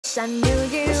wish I knew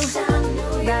you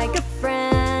like a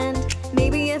friend.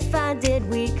 Maybe if I did,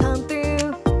 we'd come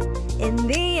through in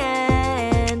the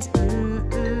end.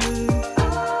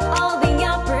 All the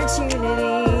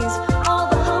opportunities, all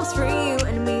the hopes for you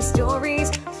and me, stories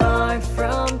far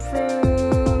from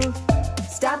proof.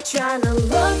 Stop trying to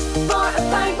look for a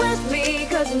fight with me,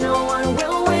 cause no one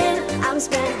will win. I'm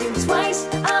spending twice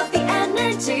of the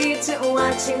energy to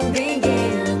watch you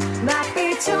begin. Might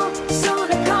be too soon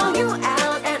to call you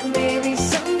out, and maybe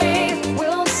someday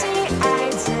we'll see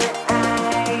eye to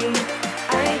eye,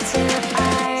 eye to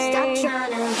eye. Stop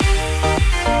trying to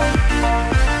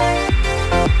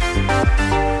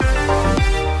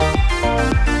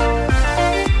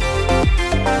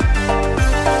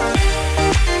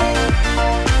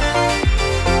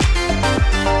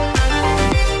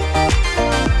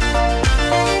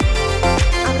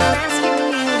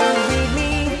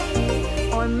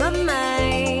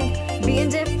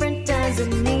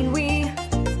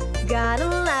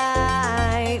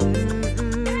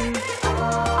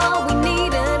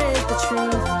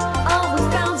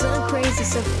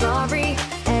safari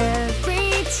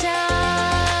every time.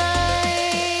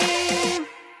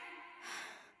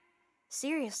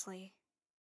 Seriously.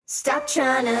 Stop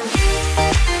trying to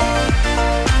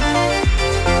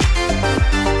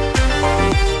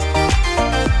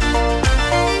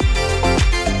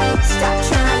stop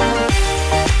trying to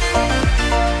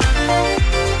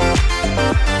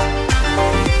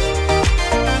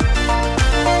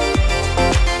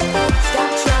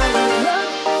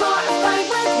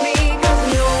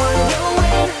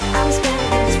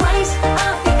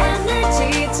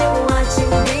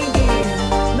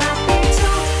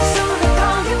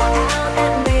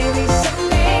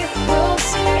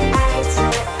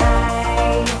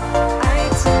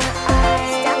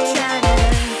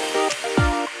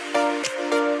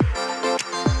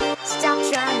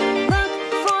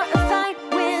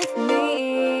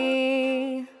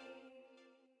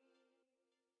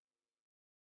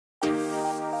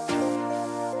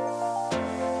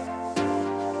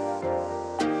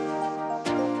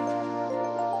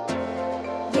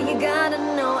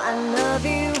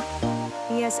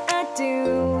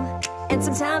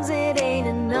sometimes it ain't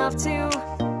enough to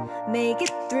make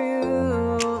it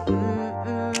through.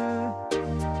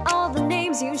 All the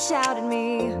names you shout at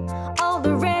me, all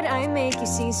the red I make you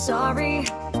see. Sorry,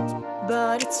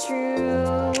 but it's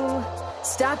true.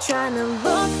 Stop trying to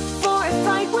look for a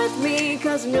fight with me,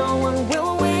 cause no one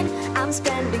will win. I'm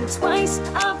spending twice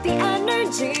of the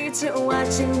energy to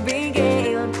watch you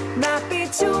begin. Might be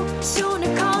too soon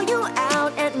to call you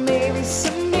out, and maybe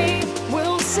someday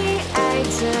we'll see eye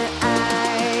to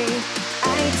eye,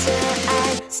 eye to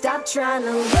eye. Stop trying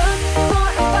to look for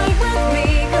a fight with me,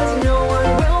 cause no one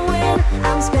will win.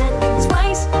 I'm spending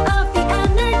twice of the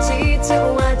energy to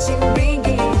watch you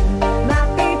begin.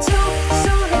 Might be too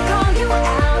soon to call you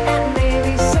out, and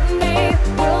maybe someday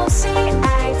we'll see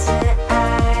eye to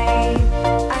eye,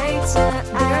 eye to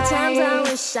eye. There are times I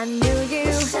wish I knew you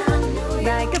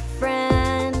like a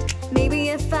friend. Maybe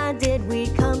if I did,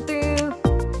 we'd come through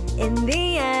in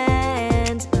the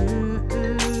end.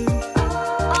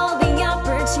 All the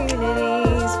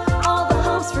opportunities, all the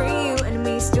hopes for you and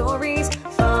me, stories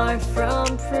far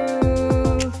from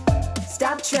proof.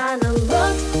 Stop trying to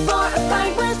look for a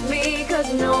fight with me,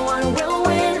 cause no one will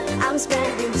win. I'm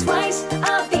spending twice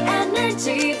of the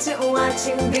energy to watch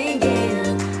you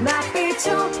begin. Might be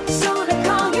too soon to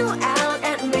call you out,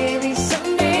 and maybe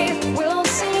someday we'll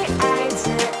see eye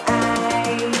to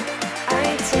eye,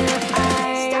 eye to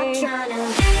eye. Stop trying to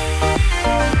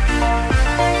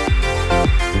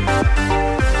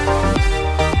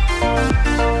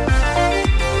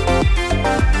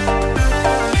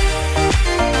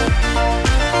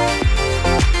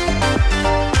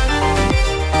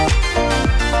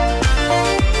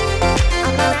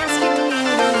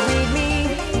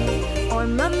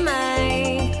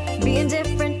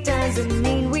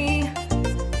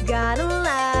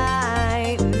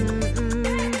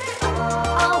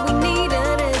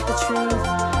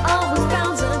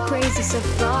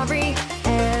safari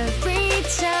every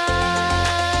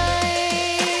time.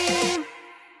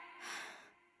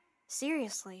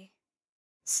 Seriously.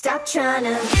 Stop trying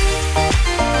to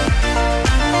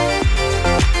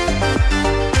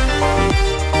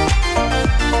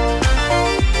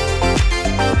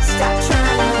stop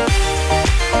trying to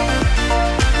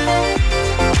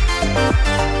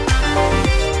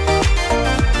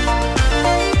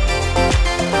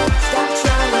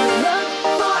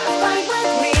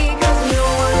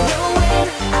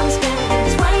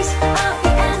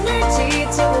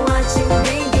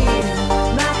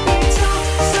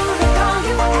soon to call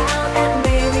you out, and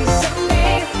maybe someday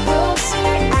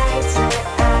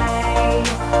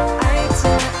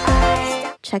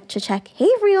check. Hey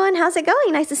everyone, how's it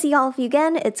going? Nice to see all of you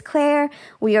again. It's Claire.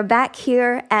 We are back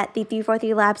here at the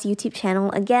 343 Labs YouTube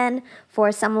channel again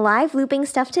for some live looping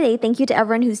stuff today. Thank you to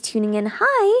everyone who's tuning in.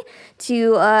 Hi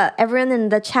to everyone in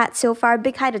the chat so far.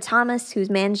 Big hi to Thomas, who's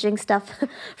managing stuff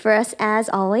for us as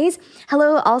always.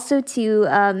 Hello also to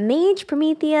Mage,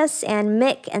 Prometheus, and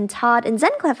Mick, and Todd, and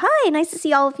Zenclef. Hi, nice to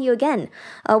see all of you again.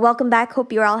 Welcome back.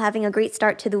 Hope you're all having a great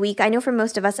start to the week. I know for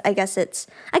most of us, I guess it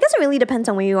really depends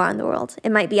on where you are in the world.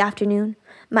 It might be afternoon,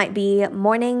 might be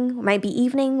morning, might be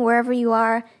evening, wherever you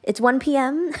are. It's 1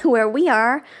 p.m. where we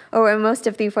are, or where most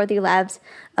of 343 Labs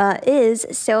is.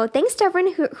 So thanks to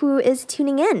everyone who is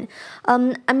tuning in.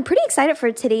 I'm pretty excited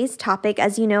for today's topic,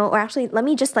 as you know, or actually, let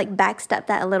me just like backstep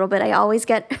that a little bit. I always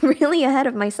get really ahead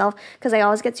of myself because I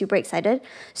always get super excited.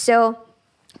 So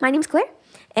my name's Claire,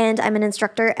 and I'm an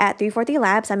instructor at 343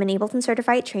 Labs. I'm an Ableton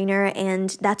Certified Trainer,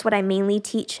 and that's what I mainly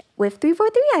teach with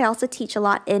 343. I also teach a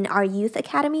lot in our Youth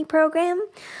Academy program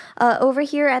over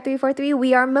here at 343.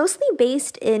 We are mostly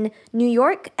based in New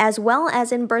York as well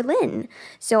as in Berlin.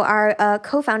 So our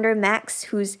co-founder, Max,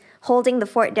 who's holding the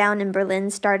fort down in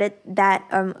Berlin, started that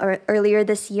earlier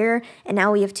this year, and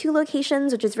now we have 2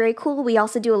 locations, which is very cool. We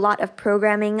also do a lot of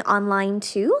programming online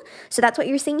too. So that's what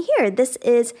you're seeing here. This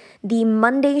is the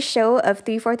Monday show of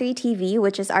 343 TV,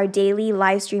 which is our daily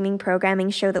live streaming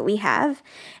programming show that we have.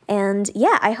 And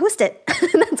yeah, I host it.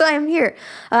 That's why I'm here.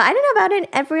 I don't know about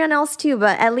everyone else too,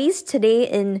 but at least today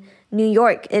in New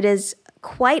York, it is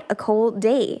quite a cold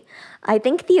day. I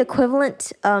think the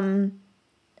equivalent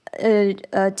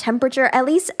temperature, at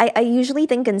least I usually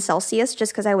think in Celsius,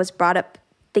 just because I was brought up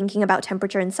thinking about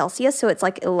temperature in Celsius. So it's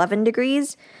like 11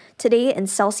 degrees today in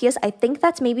Celsius. I think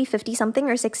that's maybe 50 something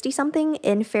or 60 something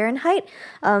in Fahrenheit.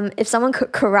 If someone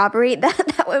could corroborate that,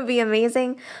 that would be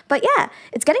amazing. But yeah,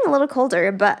 it's getting a little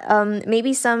colder, but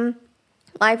maybe some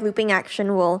live looping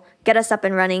action will get us up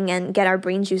and running and get our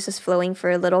brain juices flowing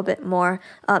for a little bit more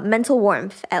mental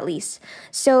warmth, at least.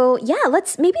 So yeah,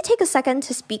 let's maybe take a second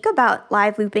to speak about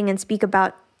live looping and speak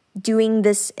about doing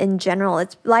this in general.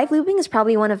 Live looping is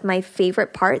probably one of my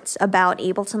favorite parts about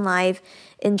Ableton Live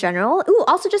in general. Ooh,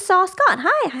 also just saw Scott.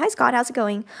 Hi Scott, how's it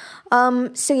going?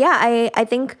 So yeah, I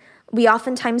think we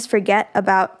oftentimes forget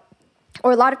about,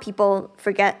 or a lot of people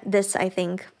forget this, I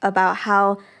think, about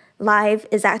how live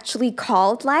is actually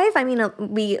called live. I mean,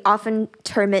 we often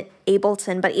term it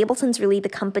Ableton, but Ableton's really the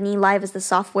company. Live is the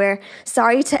software.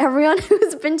 Sorry to everyone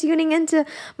who's been tuning into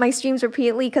my streams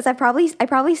repeatedly, because I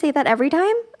probably say that every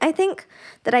time I think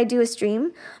that I do a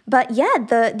stream. But yeah,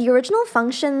 the original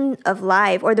function of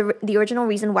live, or the original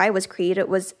reason why it was created,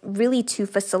 was really to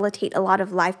facilitate a lot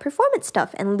of live performance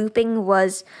stuff, and looping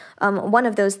was one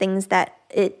of those things that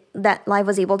Live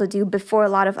was able to do before a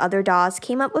lot of other DAWs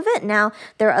came up with it. Now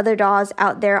there are other DAWs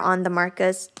out there on the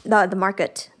market,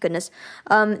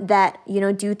 that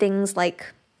do things like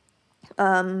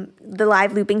the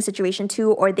live looping situation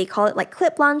too, or they call it like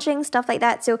clip launching, stuff like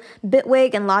that. So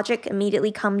Bitwig and Logic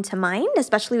immediately come to mind,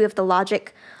 especially with the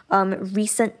Logic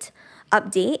recent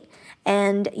update.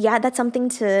 And yeah, that's something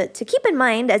to keep in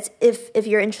mind as if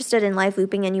you're interested in live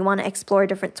looping and you want to explore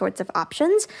different sorts of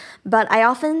options. But I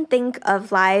often think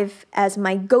of live as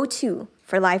my go-to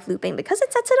for live looping because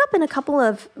it sets it up in a couple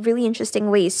of really interesting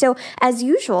ways. So as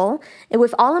usual,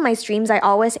 with all of my streams, I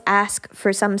always ask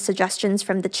for some suggestions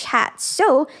from the chat.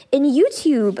 So in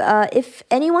YouTube, if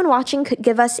anyone watching could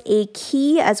give us a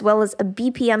key as well as a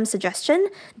BPM suggestion,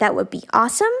 that would be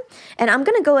awesome. And I'm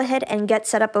going to go ahead and get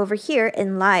set up over here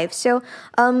in live. So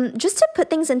just to put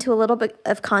things into a little bit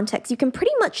of context, you can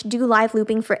pretty much do live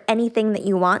looping for anything that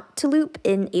you want to loop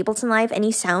in Ableton Live,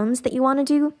 any sounds that you want to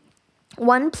do.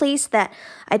 One place that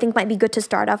I think might be good to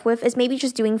start off with is maybe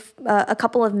just doing a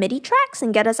couple of MIDI tracks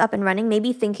and get us up and running,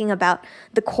 maybe thinking about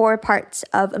the core parts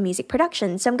of a music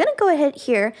production. So I'm going to go ahead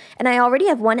here, and I already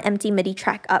have one empty MIDI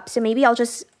track up, so maybe I'll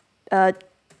just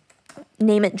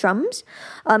name it drums.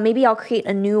 Maybe I'll create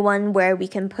a new one where we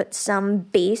can put some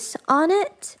bass on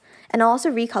it, and I'll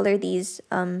also recolor these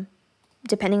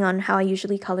depending on how I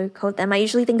usually color code them. I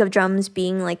usually think of drums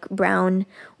being like brown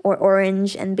or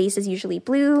orange, and bass is usually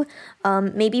blue.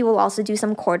 Maybe we'll also do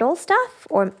some chordal stuff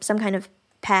or some kind of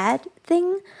pad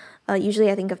thing. Usually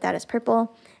I think of that as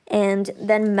purple. And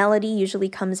then melody usually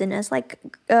comes in as like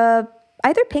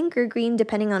either pink or green,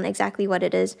 depending on exactly what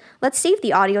it is. Let's save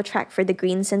the audio track for the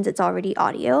green since it's already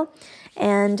audio.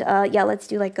 And yeah, let's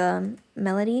do like a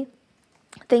melody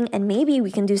thing, and maybe we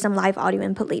can do some live audio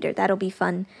input later. That'll be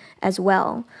fun as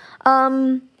well.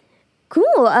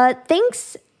 Cool.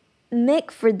 Thanks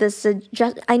Mick, for the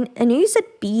I know you said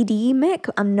BD, Mick.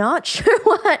 I'm not sure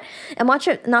not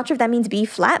sure if that means B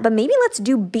flat, but maybe let's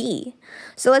do B.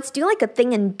 So let's do like a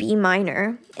thing in B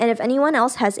minor. And if anyone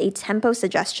else has a tempo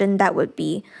suggestion, that would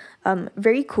be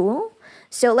very cool.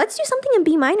 So let's do something in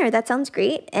B minor. That sounds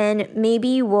great. And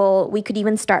maybe we could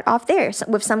even start off there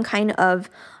with some kind of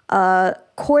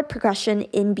chord progression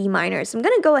in B minor. So I'm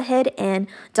going to go ahead and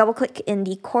double click in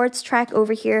the chords track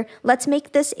over here. Let's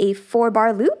make this a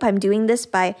 4-bar loop. I'm doing this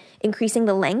by increasing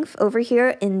the length over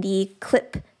here in the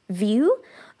clip view.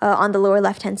 On the lower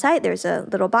left hand side, there's a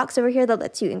little box over here that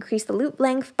lets you increase the loop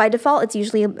length. By default, it's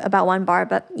usually about 1 bar,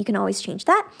 but you can always change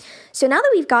that. So now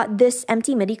that we've got this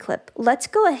empty MIDI clip, let's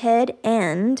go ahead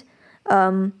and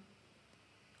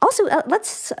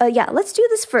let's do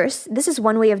this first. This is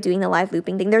one way of doing the live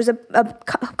looping thing. There's a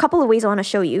couple of ways I want to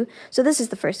show you. So this is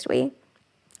the first way.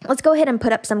 Let's go ahead and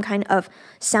put up some kind of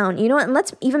sound. You know what? And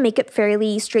let's even make it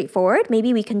fairly straightforward.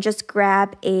 Maybe we can just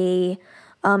grab an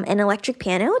electric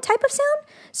piano type of sound.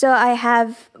 So I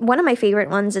have one of my favorite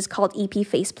ones is called EP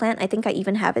Faceplant. I think I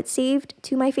even have it saved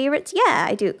to my favorites. Yeah,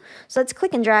 I do. So let's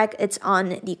click and drag. It's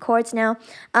on the chords now.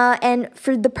 And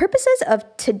for the purposes of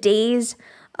today's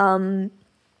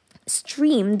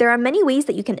stream, there are many ways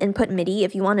that you can input MIDI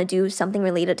if you want to do something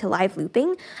related to live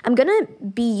looping. I'm going to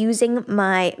be using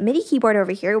my MIDI keyboard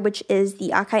over here, which is the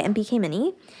Akai MPK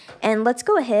Mini. And let's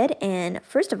go ahead and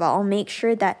first of all, make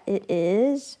sure that it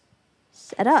is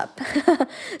set up.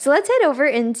 So let's head over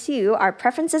into our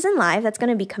preferences in live. That's going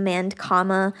to be Command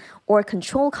comma or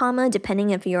Control comma,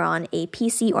 depending if you're on a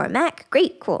PC or a Mac.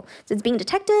 Great, cool. So it's being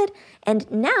detected. And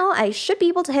now I should be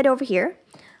able to head over here,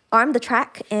 arm the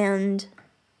track, and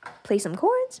play some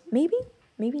chords. Maybe,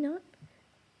 maybe not.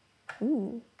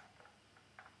 Ooh.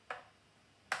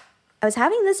 I was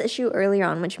having this issue earlier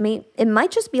on, which it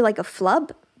might just be like a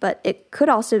flub, but it could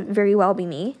also very well be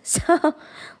me. So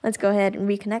let's go ahead and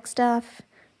reconnect stuff.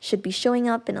 Should be showing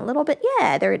up in a little bit.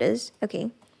 Yeah, there it is. Okay,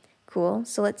 cool.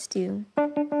 So let's do,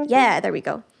 yeah, there we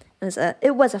go.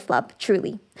 It was a flub,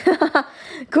 truly.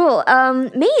 Cool.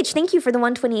 Mage, thank you for the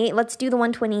 128. Let's do the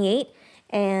 128.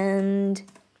 And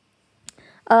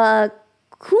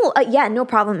cool. Yeah, no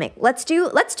problem, Mick. Let's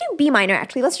do B minor,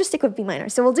 actually. Let's just stick with B minor.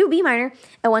 So we'll do B minor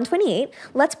at 128.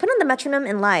 Let's put on the metronome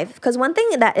in live, because one thing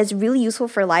that is really useful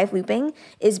for live looping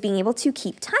is being able to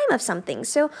keep time of something.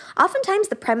 So oftentimes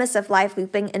the premise of live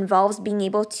looping involves being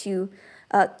able to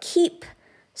keep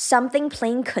something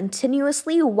playing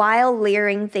continuously while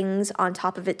layering things on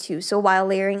top of it too. So while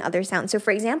layering other sounds. So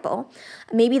for example,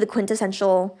 maybe the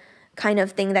quintessential kind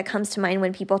of thing that comes to mind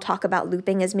when people talk about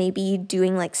looping is maybe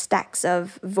doing like stacks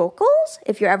of vocals.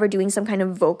 If you're ever doing some kind of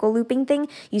vocal looping thing,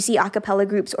 you see a cappella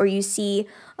groups, or you see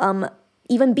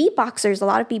even beatboxers. A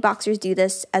lot of beatboxers do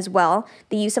this as well.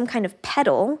 They use some kind of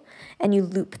pedal and you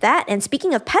loop that. And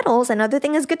speaking of pedals, another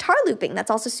thing is guitar looping.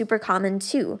 That's also super common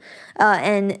too.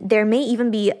 And there may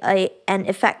even be an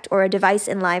effect or a device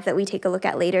in live that we take a look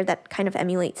at later that kind of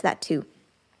emulates that too.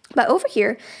 But over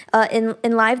here, in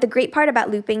live, the great part about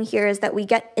looping here is that we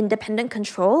get independent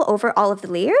control over all of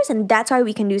the layers, and that's why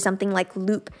we can do something like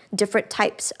loop different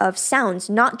types of sounds,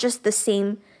 not just the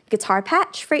same guitar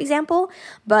patch, for example,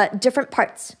 but different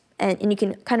parts. And you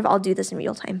can kind of all do this in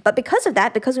real time. But because of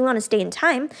that, because we want to stay in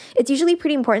time, it's usually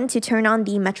pretty important to turn on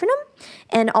the metronome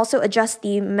and also adjust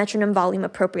the metronome volume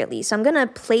appropriately. So I'm going to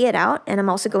play it out, and I'm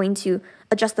also going to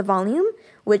adjust the volume,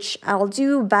 which I'll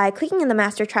do by clicking in the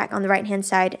master track on the right-hand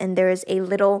side, and there is a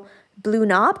little blue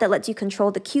knob that lets you control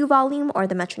the cue volume or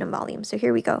the metronome volume. So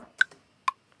here we go.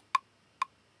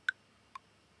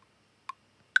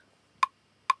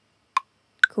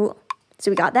 Cool.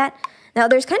 So we got that. Now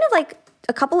there's kind of like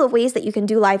a couple of ways that you can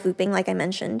do live looping, like I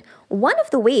mentioned. One of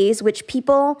the ways which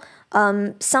people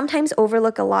sometimes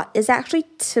overlook a lot is actually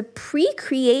to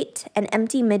pre-create an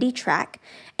empty MIDI track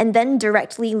and then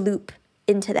directly loop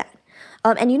into that.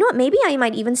 And you know what, maybe I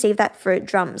might even save that for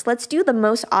drums. Let's do the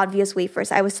most obvious way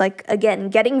first. I was like, again,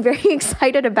 getting very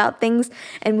excited about things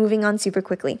and moving on super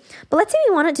quickly. But let's say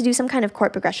we wanted to do some kind of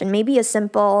chord progression, maybe a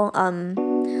simple,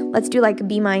 let's do like a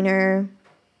B minor,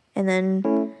 and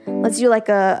then let's do like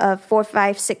a 4,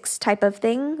 5, 6 type of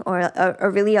thing, or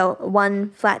really a 1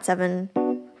 flat 7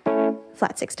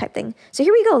 flat 6 type thing. So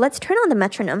here we go. Let's turn on the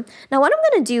metronome. Now what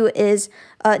I'm going to do is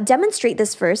demonstrate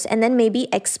this first, and then maybe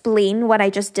explain what I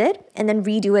just did, and then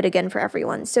redo it again for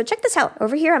everyone. So check this out.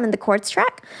 Over here, I'm in the chords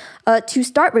track. To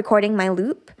start recording my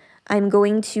loop, I'm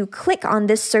going to click on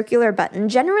this circular button.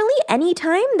 Generally,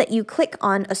 anytime that you click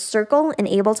on a circle in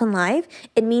Ableton Live,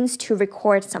 it means to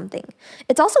record something.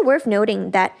 It's also worth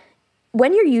noting that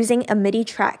when you're using a MIDI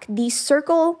track, the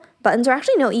circle buttons, or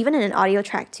actually no, even in an audio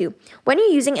track too. When you're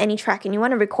using any track and you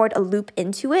want to record a loop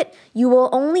into it, you will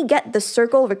only get the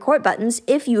circle record buttons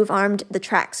if you've armed the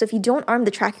track. So if you don't arm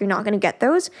the track, you're not going to get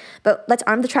those. But let's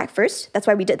arm the track first. That's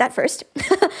why we did that first.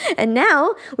 And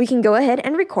now we can go ahead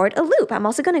and record a loop. I'm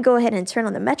also going to go ahead and turn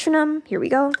on the metronome. Here we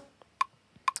go.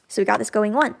 So we got this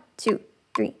going. 1, 2,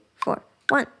 3, 4.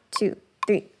 1, 2,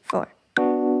 3, 4.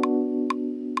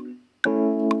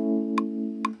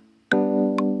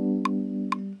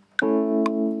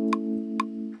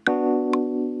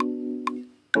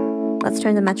 Let's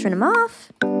turn the metronome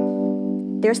off.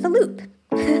 There's the loop.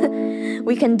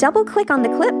 We can double click on the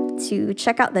clip to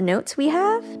check out the notes we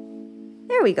have.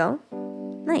 There we go.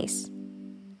 Nice.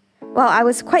 Well, I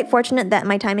was quite fortunate that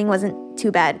my timing wasn't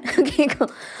too bad. Okay, cool.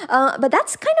 But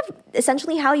that's kind of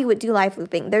essentially how you would do live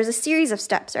looping. There's a series of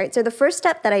steps, right? So the first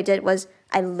step that I did was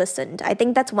I listened. I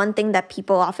think that's one thing that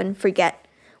people often forget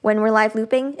when we're live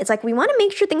looping. It's like we want to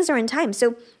make sure things are in time.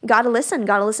 So gotta listen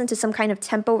to some kind of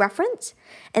tempo reference.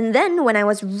 And then when I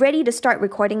was ready to start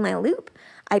recording my loop,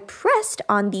 I pressed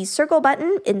on the circle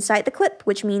button inside the clip,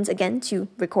 which means, again, to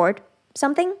record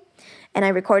something. And I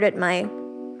recorded my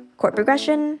chord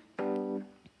progression.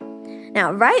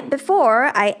 Now, right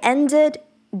before I ended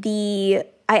the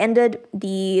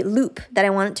loop that I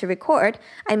wanted to record,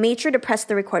 I made sure to press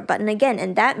the record button again,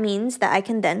 and that means that I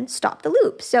can then stop the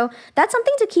loop. So that's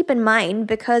something to keep in mind,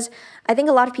 because I think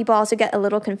a lot of people also get a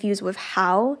little confused with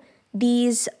how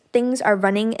these things are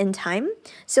running in time.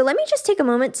 So let me just take a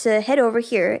moment to head over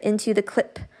here into the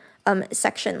clip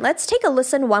section. Let's take a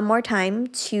listen one more time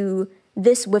to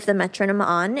this with the metronome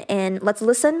on, and let's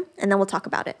listen, and then we'll talk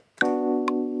about it.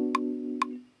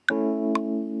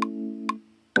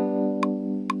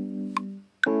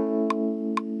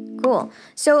 Cool.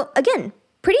 So again,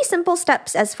 pretty simple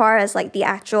steps as far as like the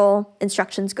actual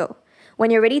instructions go.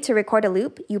 When you're ready to record a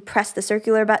loop, you press the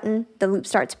circular button, the loop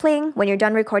starts playing. When you're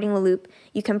done recording the loop,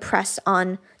 you can press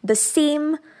on the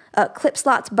same clip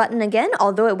slots button again,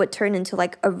 although it would turn into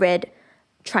like a red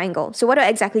triangle. So what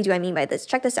exactly do I mean by this?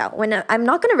 Check this out. When I'm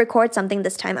not going to record something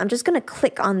this time, I'm just going to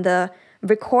click on the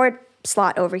record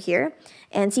slot over here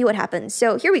and see what happens.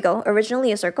 So here we go.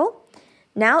 Originally a circle.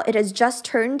 Now it has just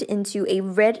turned into a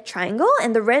red triangle,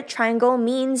 and the red triangle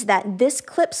means that this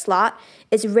clip slot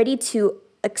is ready to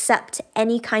accept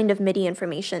any kind of MIDI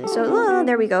information. So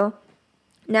there we go.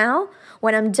 Now,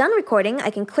 when I'm done recording, I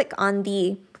can click on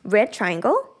the red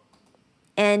triangle,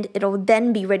 and it'll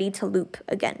then be ready to loop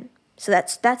again. So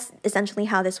that's essentially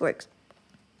how this works.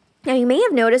 Now, you may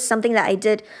have noticed something that I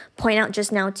did point out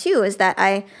just now too, is that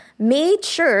I made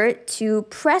sure to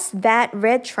press that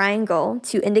red triangle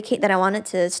to indicate that I wanted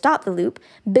to stop the loop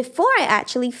before I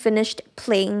actually finished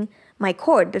playing my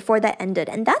chord, before that ended.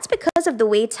 And that's because of the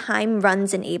way time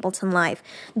runs in Ableton Live.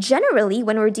 Generally,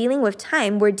 when we're dealing with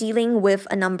time, we're dealing with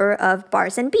a number of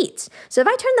bars and beats. So if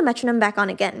I turn the metronome back on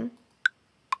again,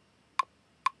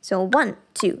 so 1,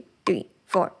 2, 3,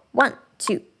 4, 1,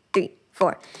 2, 3,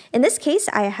 4. In this case,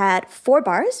 I had 4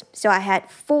 bars, so I had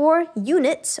 4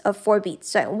 units of 4 beats.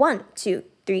 So 1, 2,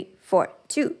 3, 4,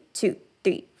 2, 2,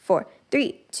 3, 4,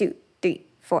 3, 2, 3,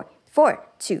 4, 4,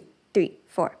 2, 3,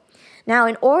 4. Now,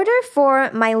 in order for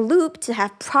my loop to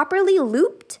have properly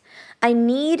looped, I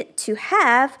need to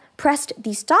have pressed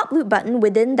the stop loop button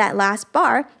within that last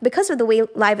bar because of the way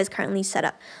Live is currently set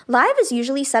up. Live is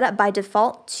usually set up by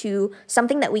default to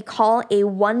something that we call a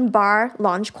 1-bar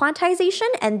launch quantization,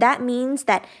 and that means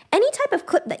that any type of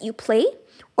clip that you play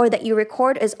or that you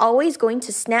record is always going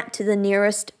to snap to the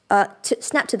nearest,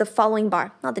 snap to the following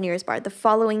bar, not the nearest bar, the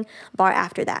following bar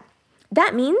after that.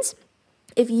 That means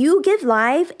if you give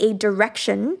Live a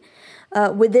direction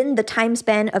within the time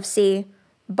span of, say,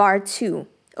 bar 2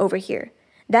 over here,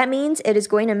 that means it is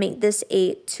going to make this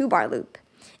a 2-bar loop.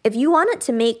 If you wanted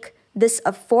to make this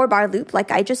a 4-bar loop, like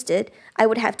I just did, I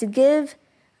would have to give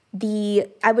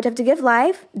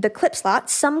Live, the clip slot,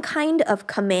 some kind of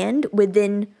command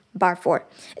within bar 4.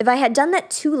 If I had done that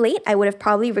too late, I would have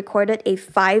probably recorded a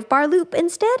 5-bar loop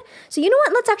instead. So you know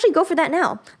what? Let's actually go for that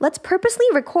now. Let's purposely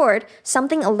record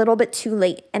something a little bit too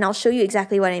late, and I'll show you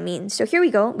exactly what I mean. So here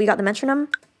we go. We got the metronome.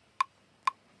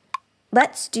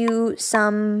 Let's do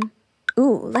some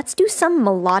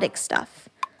melodic stuff.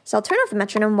 So I'll turn off the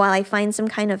metronome while I find some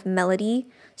kind of melody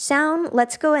sound.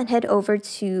 Let's go and head over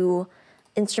to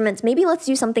instruments. Maybe let's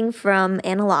do something from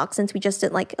analog since we just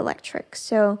did like electric.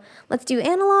 So let's do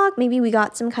analog. Maybe we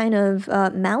got some kind of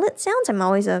mallet sounds. I'm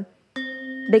always a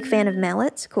big fan of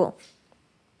mallets. Cool.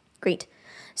 Great.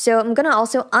 So I'm going to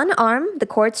also unarm the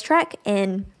chords track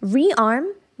and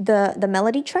rearm the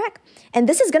melody track. And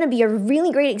this is going to be a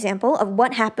really great example of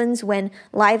what happens when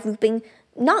live looping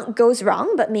not goes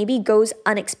wrong, but maybe goes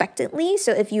unexpectedly.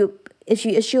 So if you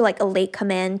issue like a late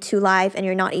command to live and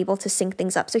you're not able to sync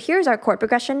things up. So here's our chord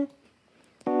progression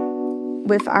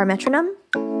with our metronome.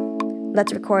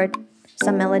 Let's record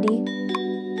some melody.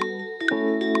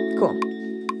 Cool.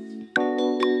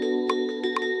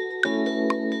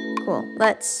 Cool.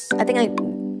 Let's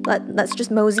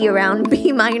just mosey around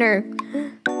B minor.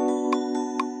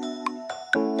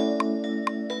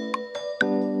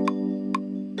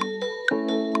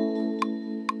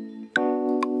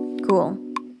 Cool.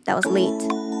 That was late.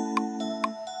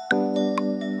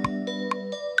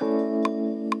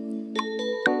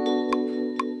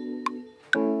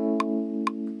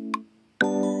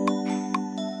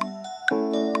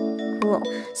 Cool.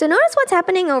 So notice what's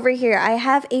happening over here. I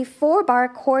have a 4-bar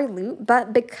chord loop,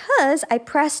 but because I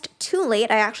pressed too late,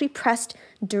 I actually pressed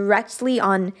directly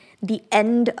on the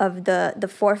end of the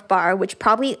 4th bar, which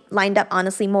probably lined up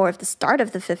honestly more with the start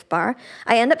of the 5th bar.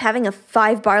 I end up having a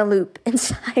 5-bar loop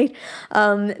inside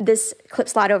this clip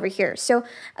slot over here. So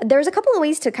there's a couple of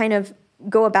ways to kind of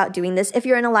go about doing this. If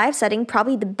you're in a live setting,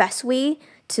 probably the best way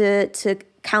to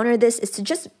counter this is to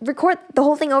just record the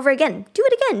whole thing over again. Do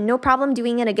it again. No problem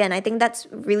doing it again. I think that's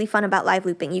really fun about live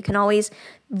looping. You can always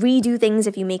redo things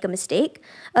if you make a mistake.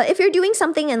 If you're doing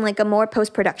something in like a more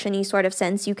post-production-y sort of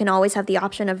sense, you can always have the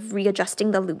option of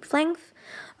readjusting the loop length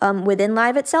within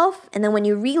live itself. And then when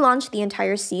you relaunch the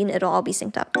entire scene, it'll all be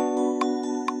synced up.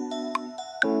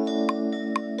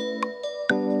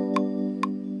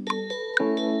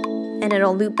 And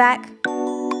it'll loop back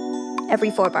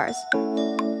every 4 bars.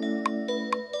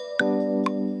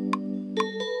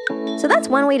 So that's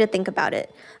one way to think about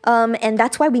it. And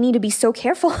that's why we need to be so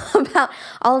careful about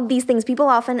all of these things. People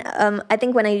often, I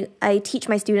think when I teach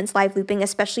my students live looping,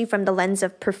 especially from the lens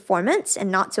of performance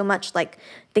and not so much like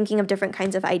thinking of different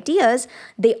kinds of ideas,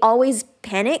 they always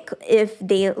panic if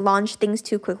they launch things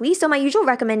too quickly. So my usual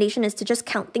recommendation is to just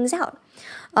count things out.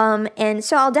 And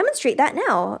so I'll demonstrate that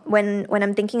now when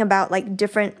I'm thinking about like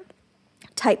different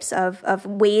types of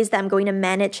ways that I'm going to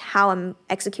manage how I'm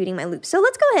executing my loop. So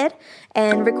let's go ahead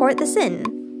and record this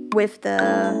in with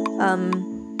the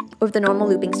normal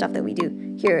looping stuff that we do.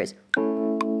 Here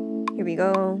we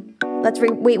go. Let's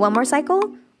wait one more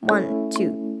cycle. 1,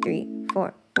 2, 3,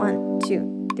 4. 1,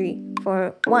 2, 3,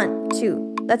 4. 1,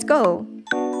 2. Let's go.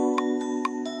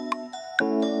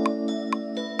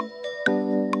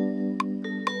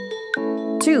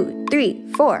 Two, 3,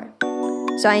 4.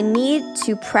 So I need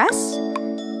to press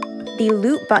the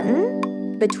loop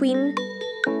button between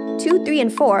 2, 3,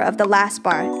 and 4 of the last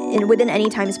bar within any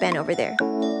time span over there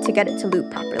to get it to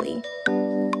loop properly.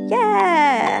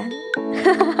 Yeah!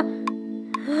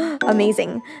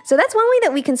 Amazing. So that's one way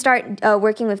that we can start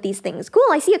working with these things. Cool,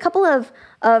 I see a couple of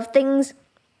things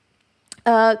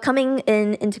coming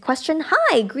into question.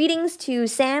 Hi, greetings to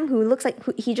Sam, who looks like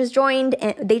he just joined,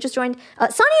 and they just joined.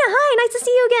 Sonia, hi, nice to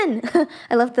see you again.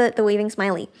 I love the waving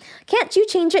smiley. Can't you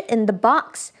change it in the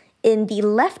box in the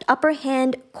left upper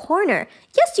hand corner?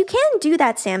 Yes, you can do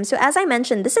that, Sam. So as I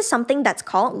mentioned, this is something that's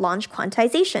called launch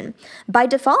quantization. By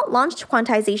default, launch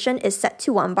quantization is set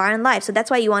to 1 bar in live, so that's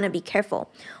why you want to be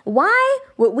careful. Why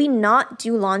would we not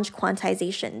do launch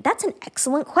quantization? That's an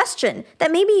excellent question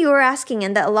that maybe you were asking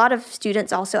and that a lot of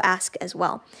students also ask as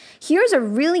well. Here's a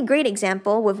really great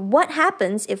example with what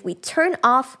happens if we turn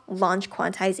off launch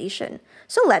quantization.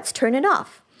 So let's turn it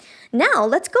off. Now,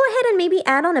 let's go ahead and maybe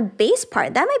add on a bass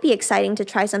part. That might be exciting to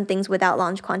try some things without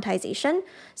launch quantization.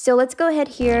 So let's go ahead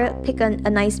here, pick a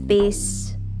nice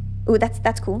bass. Ooh,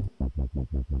 that's cool.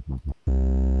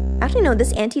 Actually, no,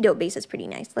 this antidote bass is pretty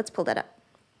nice. Let's pull that up.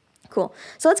 Cool.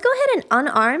 So let's go ahead and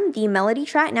unarm the melody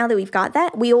track now that we've got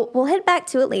that. We'll head back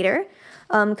to it later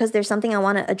because there's something I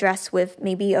want to address with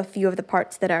maybe a few of the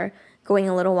parts that are going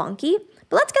a little wonky.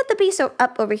 But let's get the bass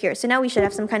up over here. So now we should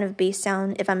have some kind of bass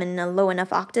sound if I'm in a low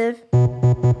enough octave.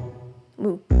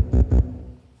 Ooh.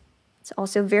 It's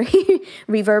also very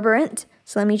reverberant.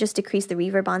 So let me just decrease the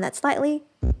reverb on that slightly.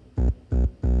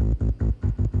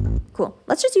 Cool.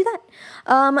 Let's just do that.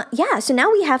 Yeah, so now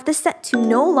we have this set to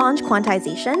no launch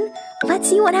quantization. Let's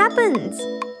see what happens.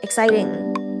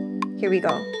 Exciting. Here we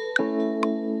go.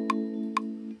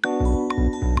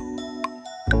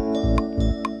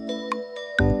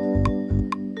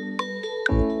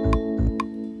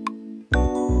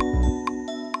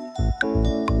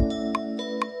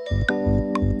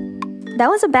 That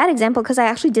was a bad example because I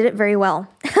actually did it very well.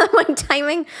 my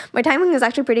timing was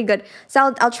actually pretty good.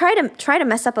 So I'll try to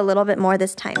mess up a little bit more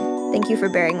this time. Thank you for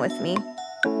bearing with me.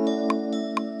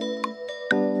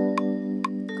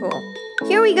 Cool.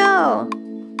 Here we go.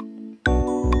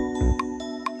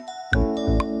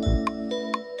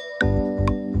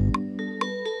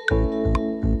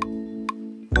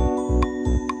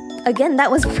 Again,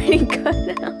 that was pretty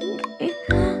good.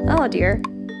 Oh dear.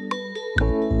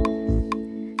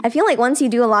 I feel like once you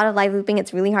do a lot of live looping,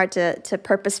 it's really hard to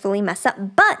purposefully mess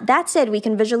up. But that said, we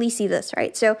can visually see this,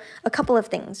 right? So a couple of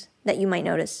things that you might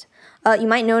notice. You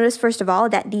might notice, first of all,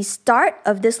 that the start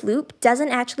of this loop doesn't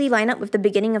actually line up with the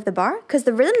beginning of the bar, because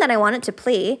the rhythm that I wanted to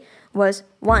play was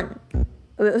 1.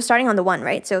 It was starting on the 1,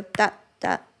 right? So da,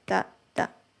 da, da, da.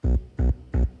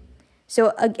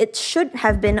 So it should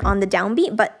have been on the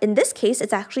downbeat, but in this case,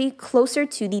 it's actually closer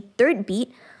to the 3rd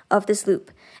beat of this loop.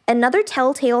 Another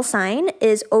telltale sign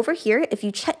is over here. If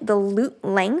you check the loop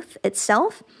length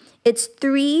itself, it's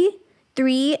 3,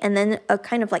 3, and then a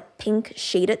kind of like pink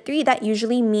shaded 3. That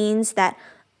usually means that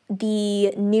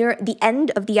the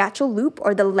end of the actual loop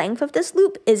or the length of this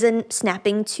loop isn't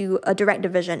snapping to a direct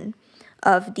division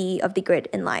of the grid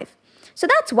in live. So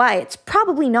that's why it's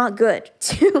probably not good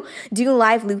to do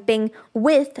live looping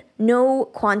with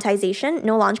no quantization,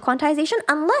 no launch quantization,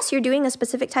 unless you're doing a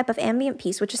specific type of ambient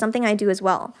piece, which is something I do as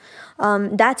well.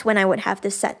 That's when I would have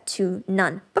this set to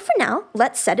none. But for now,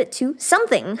 let's set it to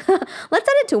something. Let's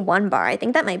set it to 1 bar. I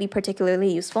think that might be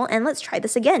particularly useful. And let's try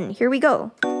this again. Here we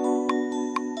go.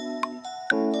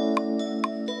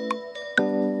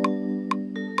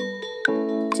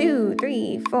 Two,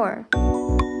 3, 4.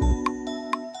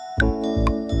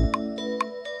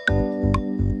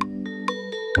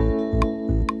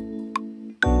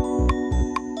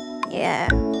 Yeah.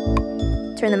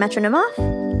 Turn the metronome off.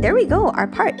 There we go. Our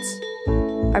parts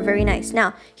are very nice.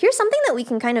 Now, here's something that we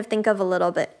can kind of think of a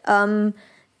little bit.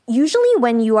 Usually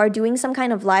when you are doing some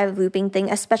kind of live looping thing,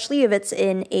 especially if it's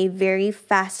in a very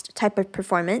fast type of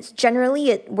performance, generally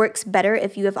it works better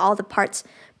if you have all the parts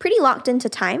pretty locked into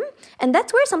time. And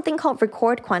that's where something called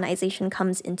record quantization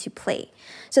comes into play.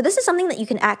 So this is something that you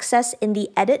can access in the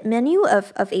edit menu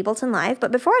of Ableton Live.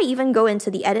 But before I even go into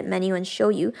the edit menu and show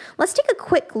you, let's take a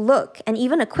quick look and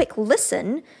even a quick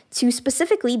listen to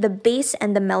specifically the bass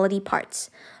and the melody parts.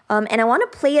 And I want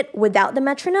to play it without the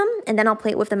metronome, and then I'll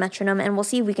play it with the metronome, and we'll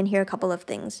see if we can hear a couple of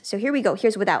things. So here we go.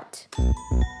 Here's without.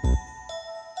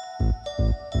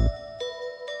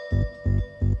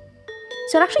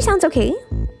 So it actually sounds okay,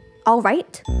 all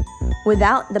right,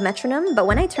 without the metronome, but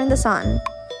when I turn this on,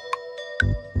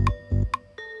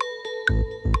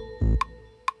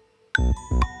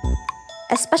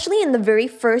 especially in the very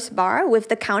first bar with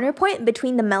the counterpoint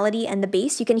between the melody and the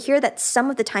bass, you can hear that some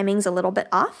of the timing's a little bit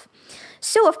off.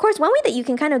 So of course, one way that you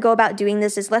can kind of go about doing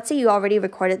this is, let's say you already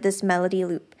recorded this melody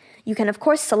loop. You can of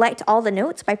course select all the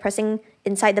notes by pressing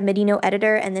inside the MIDI note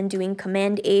editor and then doing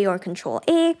Command A or Control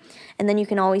A. And then you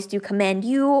can always do Command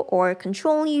U or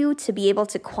Control U to be able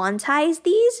to quantize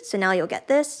these. So now you'll get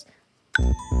this.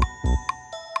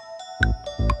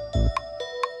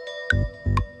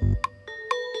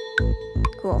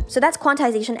 Cool. So that's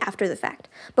quantization after the fact.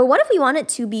 But what if we want it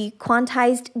to be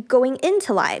quantized going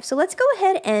into live? So let's go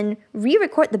ahead and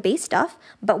re-record the bass stuff,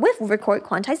 but with record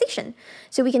quantization.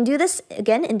 So we can do this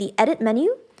again in the edit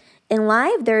menu. In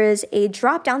live, there is a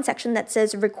drop-down section that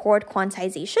says record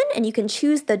quantization, and you can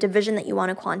choose the division that you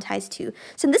want to quantize to.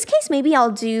 So in this case, maybe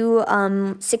I'll do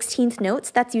 16th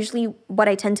notes. That's usually what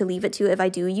I tend to leave it to if I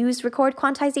do use record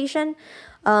quantization.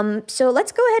 So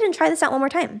let's go ahead and try this out one more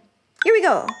time. Here we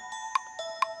go.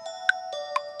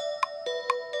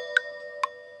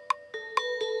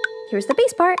 Here's the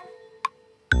bass part.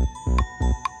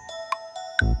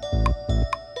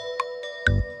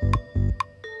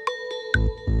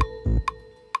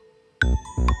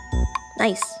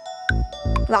 Nice.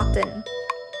 Locked in.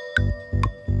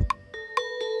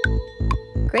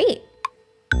 Great.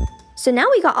 So now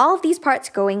we got all of these parts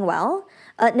going well.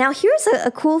 Now here's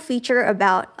a cool feature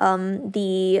about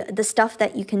the stuff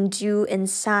that you can do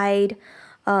inside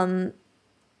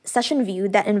session view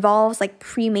that involves like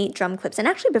pre-made drum clips. And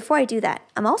actually, before I do that,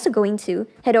 I'm also going to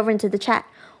head over into the chat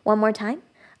one more time.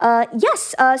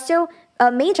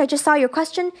 Mage, I just saw your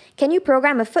question. Can you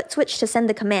program a foot switch to send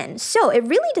the command? So it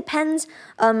really depends,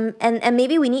 and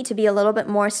maybe we need to be a little bit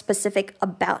more specific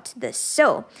about this.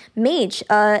 So Mage,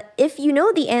 if you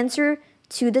know the answer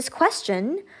to this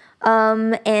question,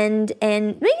 and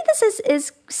maybe this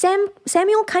is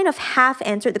Samuel kind of half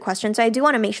answered the question, so I do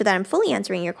want to make sure that I'm fully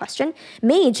answering your question.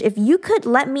 Mage, if you could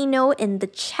let me know in the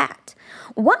chat,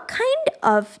 what kind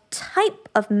of type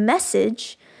of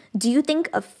message do you think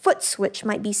a foot switch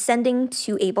might be sending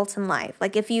to Ableton Live?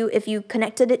 Like if you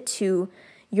connected it to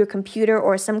your computer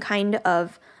or some kind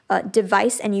of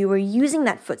device and you were using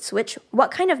that foot switch, what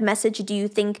kind of message do you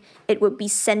think it would be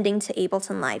sending to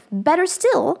Ableton Live? Better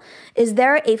still, is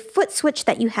there a foot switch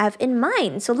that you have in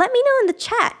mind? So let me know in the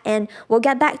chat and we'll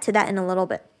get back to that in a little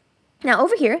bit. Now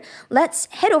over here, let's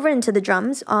head over into the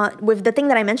drums with the thing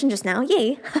that I mentioned just now,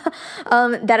 yay,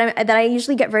 that I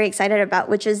usually get very excited about,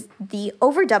 which is the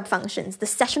overdub functions. The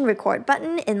session record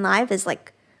button in Live is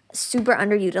like super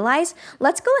underutilized.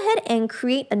 Let's go ahead and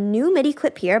create a new MIDI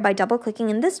clip here by double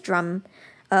clicking in this drum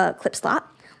clip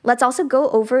slot. Let's also go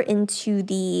over into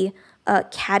the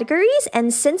categories,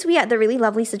 and since we had the really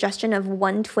lovely suggestion of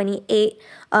 128,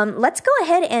 let's go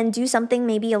ahead and do something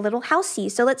maybe a little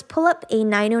housey. So let's pull up a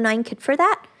 909 kit for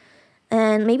that,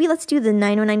 and maybe let's do the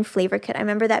 909 flavor kit. I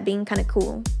remember that being kind of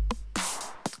cool.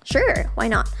 Sure, why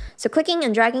not? So clicking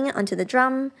and dragging it onto the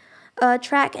drum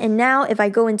track, and now if I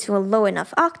go into a low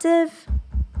enough octave,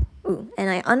 and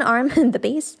I unarm the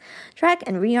bass track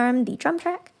and rearm the drum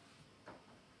track.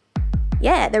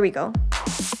 Yeah, there we go.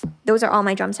 Those are all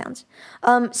my drum sounds.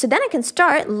 So then I can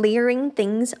start layering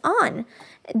things on.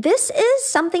 This is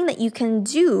something that you can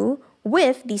do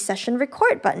with the session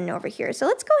record button over here. So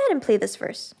let's go ahead and play this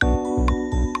first. Cool.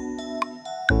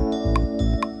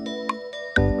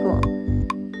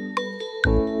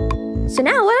 So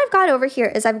now what I've got over here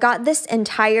is I've got this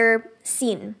entire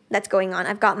scene that's going on.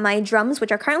 I've got my drums,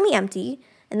 which are currently empty,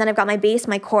 and then I've got my bass,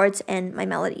 my chords, and my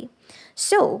melody.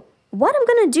 So what I'm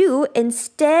gonna do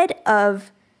instead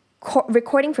of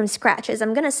recording from scratch is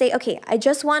I'm gonna say, okay, I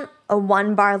just want a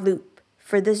 1-bar loop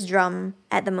for this drum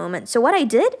at the moment. So what I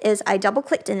did is I double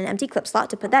clicked in an empty clip slot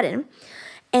to put that in.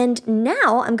 And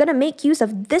now I'm gonna make use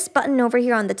of this button over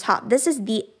here on the top. This is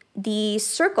the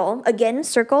circle, again,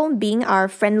 circle being our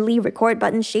friendly record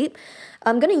button shape.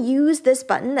 I'm gonna use this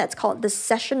button that's called the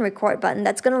session record button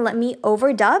that's gonna let me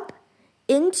overdub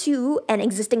into an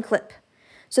existing clip.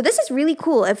 So this is really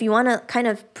cool if you want to kind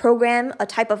of program a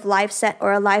type of live set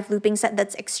or a live looping set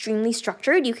that's extremely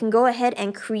structured. You can go ahead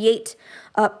and create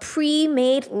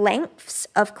pre-made lengths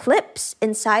of clips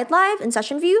inside Live in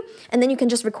Session View, and then you can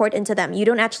just record into them. You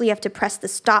don't actually have to press the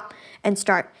stop and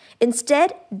start.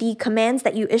 Instead, the commands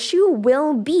that you issue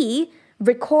will be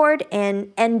record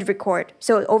and end record.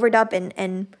 So overdub and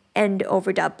end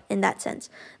overdub in that sense.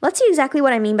 Let's see exactly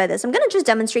what I mean by this. I'm going to just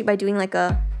demonstrate by doing like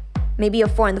maybe a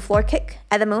 4 on the floor kick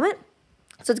at the moment.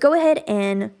 So let's go ahead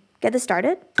and get this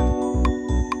started.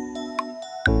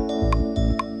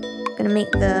 Gonna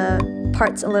make the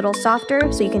parts a little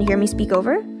softer so you can hear me speak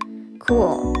over.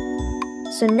 Cool.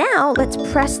 So now let's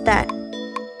press that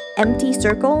empty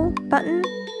circle button.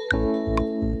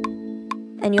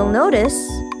 And you'll notice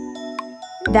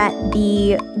that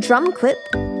the drum clip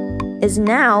is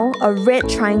now a red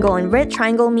triangle, and red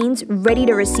triangle means ready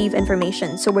to receive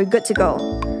information. So we're good to go.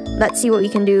 Let's see what we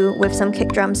can do with some kick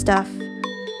drum stuff.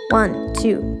 1,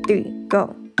 2, 3,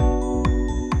 go.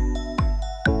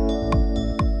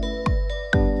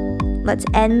 Let's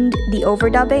end the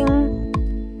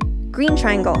overdubbing. Green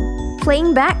triangle,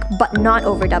 playing back but not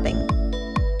overdubbing.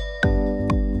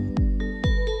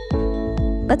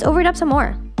 Let's overdub some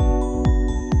more.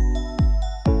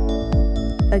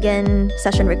 Again,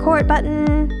 session record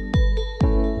button.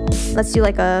 Let's do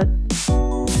like a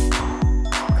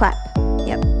clap.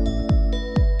 Yep.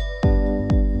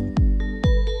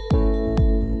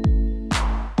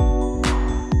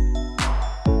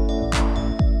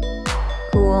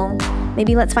 Cool.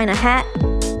 Maybe let's find a hat.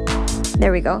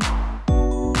 There we go.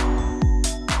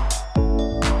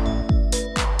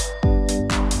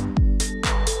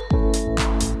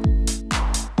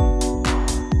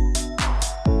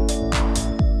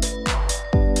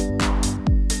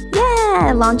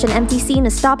 Launch an empty scene to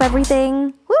stop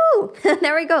everything. Woo!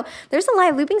 There we go. There's a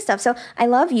live looping stuff. So I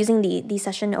love using the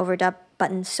session overdub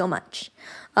button so much.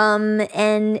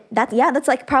 And that's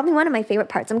like probably one of my favorite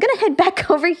parts. I'm gonna head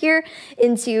back over here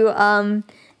into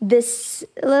this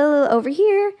little over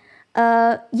here.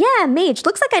 Yeah, Mage,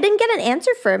 looks like I didn't get an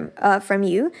answer from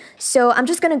you. So I'm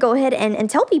just going to go ahead and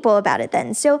tell people about it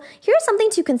then. So here's something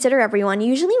to consider, everyone.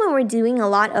 Usually when we're doing a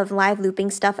lot of live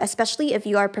looping stuff, especially if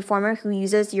you are a performer who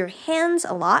uses your hands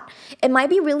a lot, it might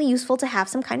be really useful to have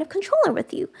some kind of controller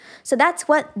with you. So that's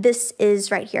what this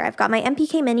is right here. I've got my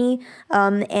MPK Mini,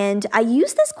 and I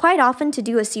use this quite often to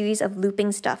do a series of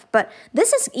looping stuff, but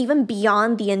this is even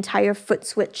beyond the entire foot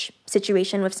switch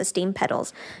situation with sustain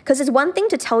pedals, because it's one thing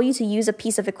to tell you to use a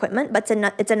piece of equipment, but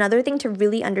it's another thing to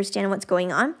really understand what's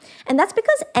going on. And that's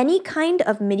because any kind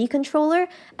of MIDI controller,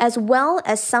 as well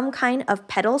as some kind of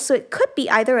pedal, so it could be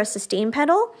either a sustain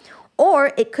pedal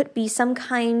or it could be some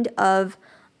kind of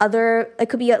it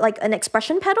could be like an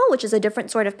expression pedal, which is a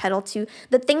different sort of pedal too.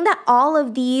 The thing that all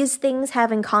of these things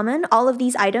have in common, all of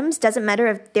these items, doesn't matter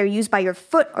if they're used by your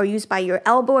foot or used by your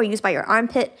elbow or used by your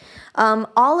armpit.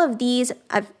 All of these,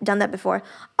 I've done that before,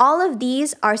 all of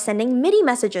these are sending MIDI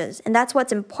messages, and that's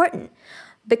what's important.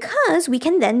 because we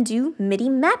can then do MIDI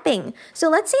mapping. So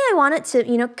let's say I wanted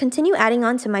to, continue adding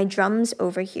on to my drums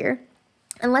over here.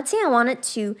 And let's say I wanted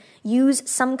to use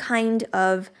some kind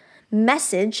of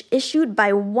message issued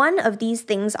by one of these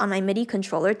things on my MIDI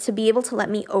controller to be able to let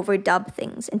me overdub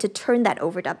things and to turn that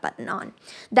overdub button on.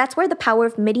 That's where the power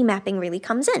of MIDI mapping really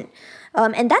comes in.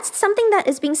 And that's something that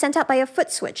is being sent out by a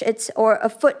foot switch, or a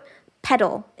foot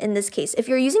pedal in this case. If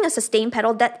you're using a sustain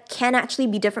pedal, that can actually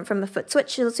be different from a foot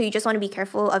switch, so you just want to be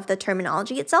careful of the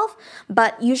terminology itself.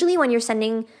 But usually when you're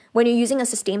using a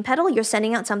sustain pedal, you're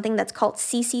sending out something that's called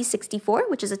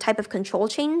CC64, which is a type of control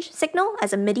change signal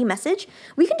as a MIDI message.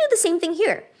 We can do the same thing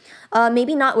here.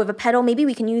 Maybe not with a pedal, maybe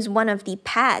we can use one of the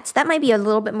pads. That might be a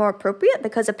little bit more appropriate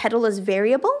because a pedal is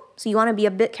variable, so you want to be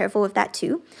a bit careful with that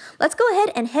too. Let's go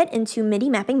ahead and head into MIDI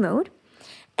mapping mode.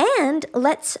 And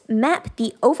let's map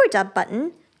the overdub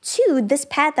button to this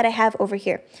pad that I have over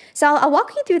here. So I'll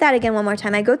walk you through that again one more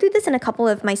time. I go through this in a couple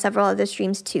of my several other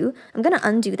streams too. I'm going to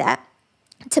undo that.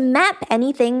 To map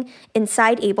anything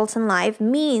inside Ableton Live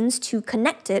means to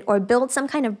connect it or build some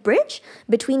kind of bridge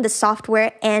between the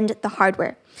software and the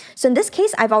hardware. So in this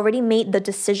case, I've already made the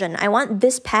decision. I want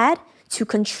this pad to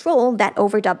control that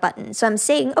overdub button. So I'm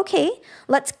saying, okay,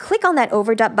 let's click on that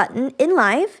overdub button in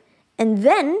Live, and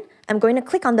then I'm going to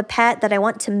click on the pad that I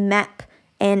want to map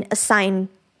and assign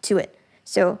to it.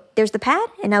 So there's the pad,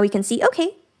 and now we can see,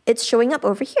 okay, it's showing up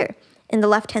over here in the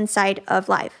left-hand side of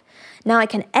Live. Now I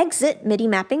can exit MIDI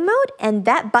mapping mode, and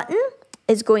that button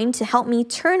is going to help me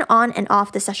turn on and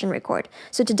off the session record.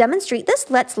 So to demonstrate this,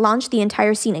 let's launch the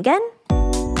entire scene again.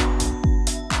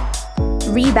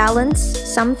 Rebalance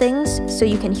some things so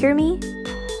you can hear me.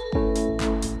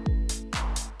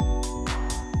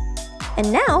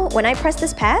 And now, when I press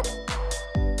this pad,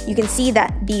 you can see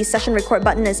that the session record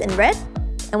button is in red.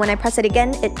 And when I press it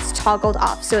again, it's toggled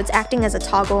off. So it's acting as a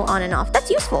toggle on and off.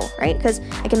 That's useful, right? Because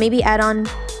I can maybe add on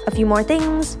a few more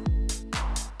things.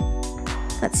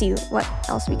 Let's see what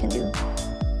else we can do.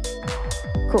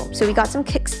 Cool, so we got some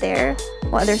kicks there.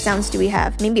 What other sounds do we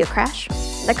have? Maybe a crash?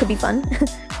 That could be fun.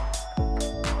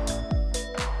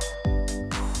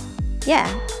 Yeah.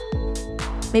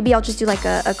 Maybe I'll just do like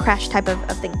a crash type of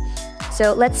thing.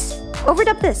 So let's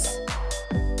overdub this.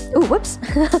 Ooh, whoops.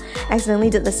 Accidentally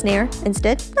did the snare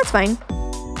instead. That's fine.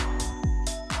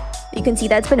 You can see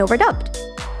that it's been overdubbed.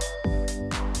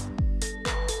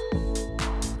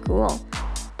 Cool.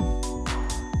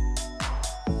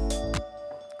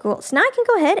 Cool. So now I can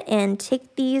go ahead and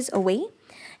take these away.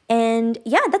 And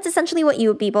yeah, that's essentially what you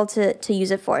would be able to use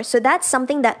it for. So that's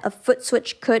something that a foot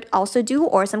switch could also do,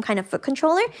 or some kind of foot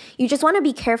controller. You just want to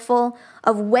be careful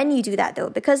of when you do that though,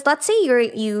 because let's say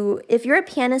if you're a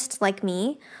pianist like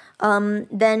me,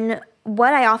 then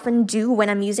what I often do when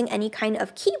I'm using any kind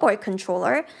of keyboard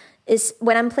controller is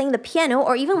when I'm playing the piano,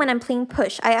 or even when I'm playing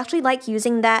push, I actually like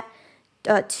using that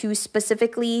to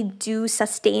specifically do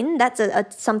sustain. That's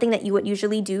something that you would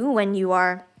usually do when you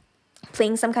are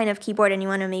playing some kind of keyboard and you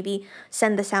want to maybe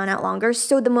send the sound out longer.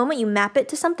 So the moment you map it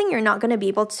to something, you're not going to be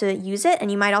able to use it, and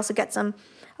you might also get some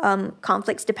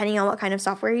conflicts depending on what kind of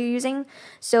software you're using.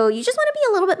 So you just want to be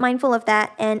a little bit mindful of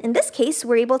that. And in this case,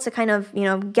 we're able to kind of,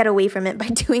 get away from it by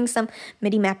doing some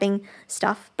MIDI mapping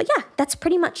stuff. But yeah, that's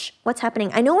pretty much what's happening.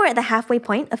 I know we're at the halfway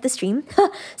point of the stream, so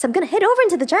I'm going to head over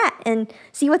into the chat and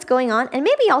see what's going on, and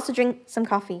maybe also drink some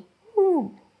coffee.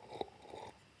 Ooh.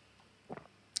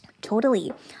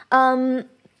 Totally.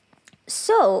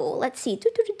 So let's see.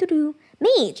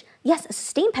 Mage. Yes, a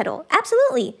sustain pedal.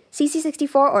 Absolutely.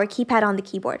 CC64 or a keypad on the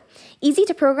keyboard. Easy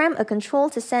to program a control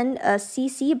to send a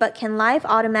CC, but can Live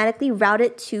automatically route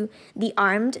it to the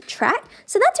armed track?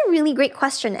 So that's a really great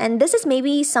question. And this is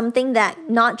maybe something that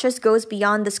not just goes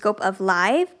beyond the scope of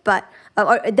Live, but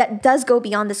or that does go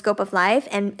beyond the scope of Live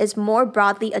and is more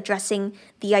broadly addressing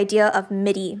the idea of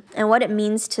MIDI and what it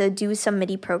means to do some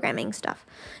MIDI programming stuff.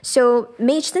 So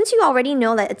Mage, since you already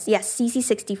know that it's, yes,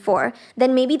 CC64,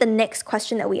 then maybe the next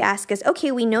question that we ask is,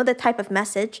 okay, we know the type of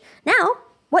message. Now,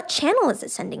 what channel is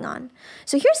it sending on?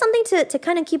 So here's something to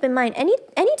kind of keep in mind.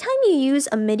 Anytime you use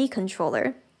a MIDI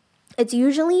controller, it's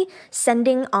usually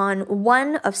sending on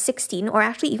one of 16, or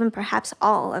actually even perhaps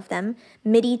all of them,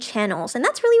 MIDI channels. And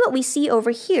that's really what we see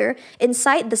over here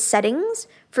inside the settings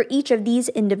for each of these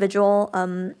individual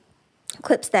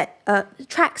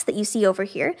tracks that you see over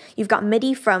here. You've got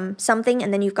MIDI from something,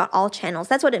 and then you've got all channels.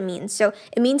 That's what it means. So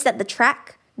it means that the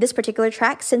track, this particular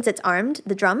track, since it's armed,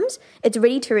 the drums, it's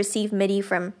ready to receive MIDI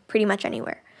from pretty much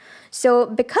anywhere. So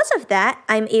because of that,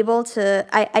 I'm able to,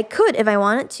 I could, if I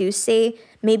wanted to, say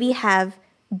maybe have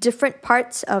different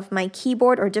parts of my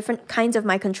keyboard or different kinds of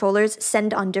my controllers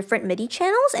send on different MIDI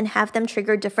channels and have them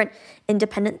trigger different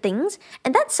independent things.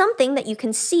 And that's something that you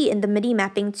can see in the MIDI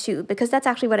mapping too, because that's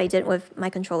actually what I did with my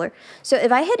controller. So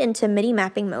if I hit into MIDI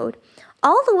mapping mode,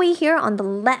 all the way here on the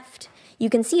left, you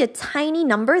can see a tiny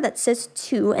number that says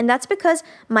 2, and that's because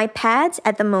my pads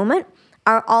at the moment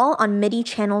are all on MIDI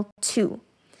channel 2.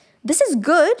 This is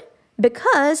good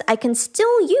because I can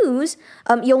still use,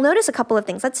 you'll notice a couple of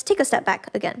things. Let's take a step back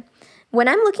again. When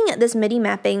I'm looking at this MIDI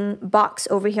mapping box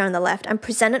over here on the left, I'm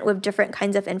presented with different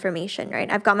kinds of information,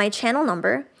 right? I've got my channel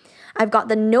number, I've got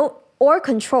the note or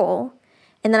control,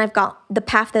 and then I've got the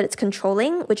path that it's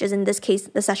controlling, which is in this case,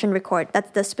 the session record.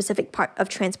 That's the specific part of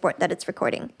transport that it's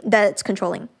recording, that it's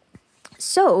controlling.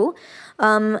 So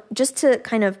just to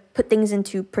kind of put things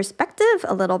into perspective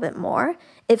a little bit more,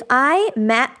 if I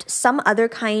mapped some other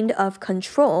kind of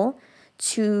control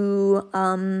to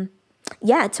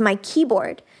my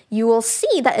keyboard, you will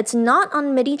see that it's not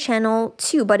on MIDI channel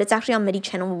 2, but it's actually on MIDI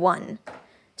channel 1.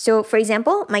 So for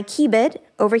example, my key bit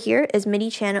over here is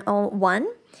MIDI channel 1.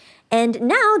 And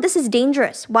now this is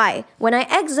dangerous. Why? When I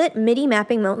exit MIDI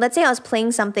mapping mode, let's say I was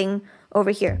playing something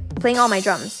over here, playing all my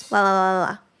drums, la la la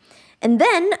la. And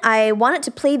then I wanted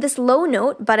to play this low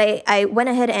note, but I went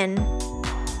ahead and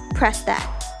pressed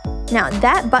that. Now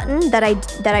that button that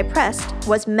I pressed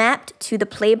was mapped to the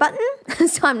play button,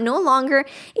 so I'm no longer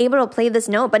able to play this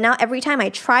note, but now every time I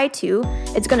try to,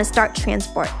 it's gonna start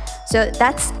transport. So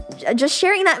that's just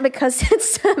sharing that because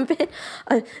it's a bit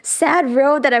a sad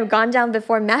road that I've gone down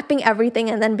before, mapping everything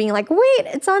and then being like, wait,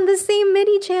 it's on the same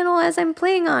MIDI channel as I'm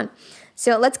playing on.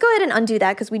 So let's go ahead and undo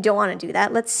that because we don't want to do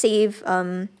that. Let's save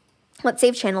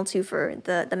channel 2 for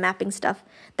the mapping stuff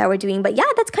that we're doing. But yeah,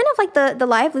 that's kind of like the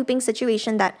live looping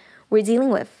situation that we're dealing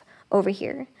with over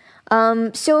here.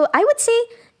 So I would say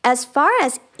as far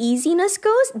as easiness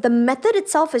goes, the method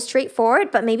itself is straightforward,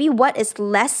 but maybe what is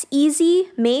less easy,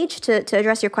 Mage, to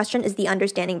address your question is the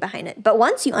understanding behind it. But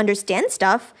once you understand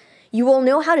stuff, you will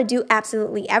know how to do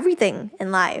absolutely everything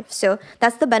in live. So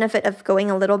that's the benefit of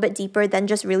going a little bit deeper than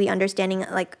just really understanding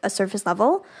like a surface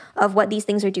level of what these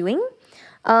things are doing.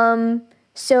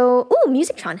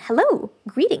 Musictron, hello,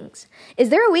 greetings. Is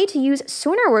there a way to use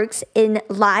SonarWorks in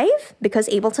Live? Because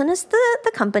Ableton is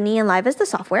the company and Live is the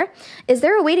software. Is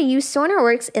there a way to use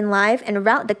SonarWorks in Live and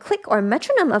route the click or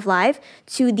metronome of Live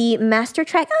to the master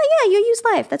track? Oh yeah, you use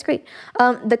Live, that's great.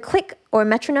 The click or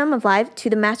metronome of Live to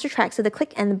the master track so the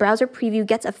click and the browser preview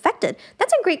gets affected?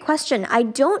 That's a great question. I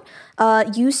don't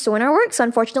use SonarWorks, so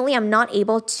unfortunately I'm not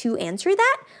able to answer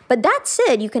that. But that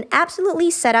said, you can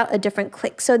absolutely set out a different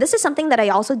click. So this is something that I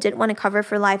also did want to cover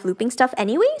for live looping stuff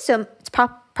anyway, so it's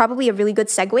probably a really good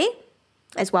segue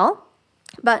as well.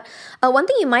 But one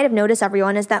thing you might have noticed,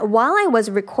 everyone, is that while I was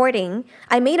recording,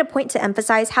 I made a point to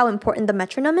emphasize how important the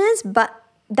metronome is, but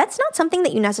that's not something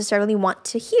that you necessarily want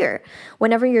to hear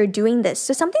whenever you're doing this.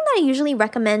 So something that I usually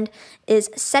recommend is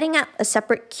setting up a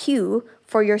separate cue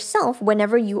for yourself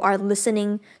whenever you are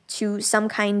listening to some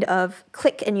kind of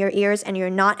click in your ears and you're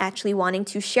not actually wanting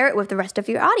to share it with the rest of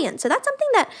your audience. So that's something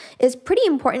that is pretty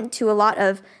important to a lot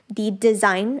of the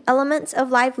design elements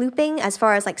of live looping as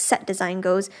far as like set design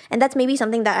goes. And that's maybe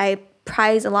something that I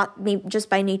prize a lot just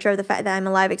by nature of the fact that I'm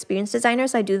a live experience designer.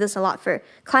 So I do this a lot for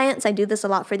clients. I do this a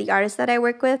lot for the artists that I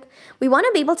work with. We want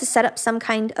to be able to set up some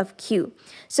kind of cue.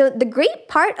 So the great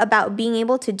part about being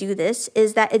able to do this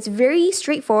is that it's very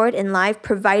straightforward in live,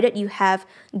 provided you have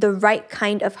the right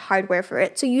kind of hardware for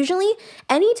it. So usually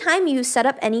anytime you set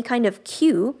up any kind of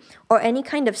cue or any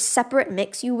kind of separate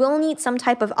mix, you will need some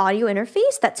type of audio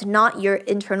interface that's not your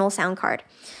internal sound card.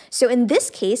 So in this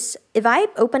case, if I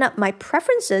open up my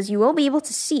preferences, you will be able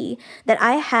to see that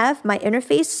I have my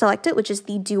interface selected, which is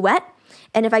the duet.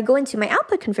 And if I go into my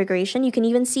output configuration, you can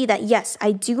even see that, yes,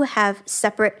 I do have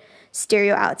separate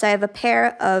stereo outs. I have a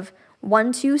pair of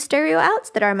 1-2 stereo outs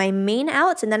that are my main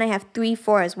outs, and then I have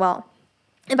 3-4 as well.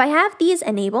 If I have these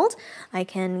enabled, I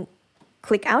can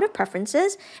click out of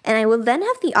preferences, and I will then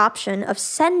have the option of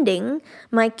sending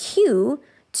my cue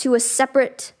to a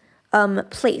separate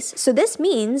place. So this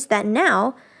means that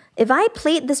now, if I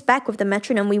played this back with the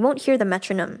metronome, we won't hear the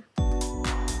metronome.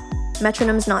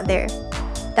 Metronome's not there.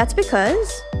 That's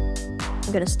because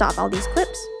I'm gonna stop all these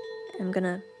clips. I'm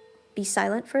gonna be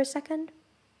silent for a second.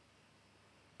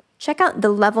 Check out the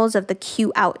levels of the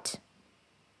cue out.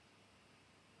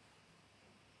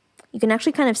 You can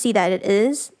actually kind of see that it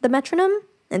is the metronome,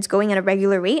 and it's going at a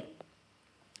regular rate.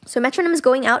 So metronome is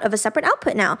going out of a separate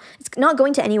output now. It's not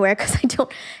going to anywhere because I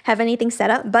don't have anything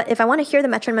set up. But if I want to hear the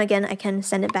metronome again, I can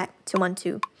send it back to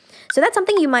 1-2. So that's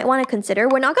something you might want to consider.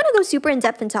 We're not going to go super in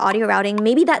depth into audio routing.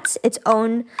 Maybe that's its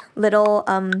own little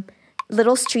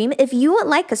little stream. If you would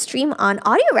like a stream on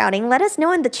audio routing, let us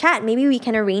know in the chat. Maybe we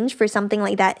can arrange for something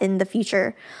like that in the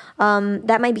future.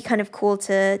 That might be kind of cool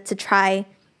to try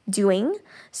doing.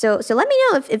 So let me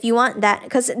know if you want that,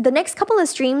 because the next couple of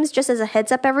streams, just as a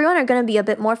heads up everyone, are going to be a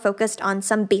bit more focused on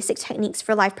some basic techniques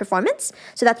for live performance.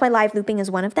 So that's why live looping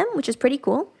is one of them, which is pretty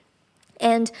cool.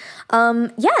 And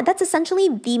yeah, that's essentially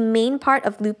the main part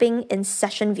of looping in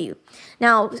session view.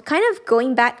 Now, kind of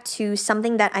going back to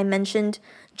something that I mentioned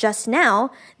just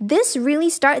now, this really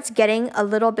starts getting a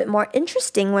little bit more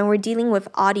interesting when we're dealing with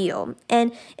audio.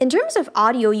 And in terms of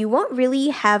audio, you won't really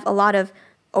have a lot of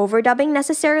overdubbing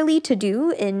necessarily to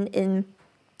do in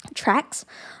tracks,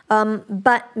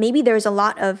 but maybe there's a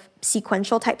lot of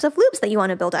sequential types of loops that you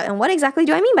want to build out. And what exactly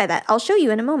do I mean by that? I'll show you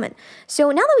in a moment. So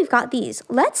now that we've got these,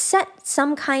 let's set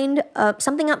some kind of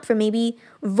something up for maybe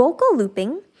vocal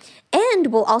looping, and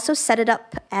we'll also set it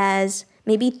up as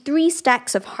maybe 3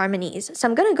 stacks of harmonies. So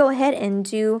I'm going to go ahead and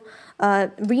do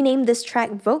rename this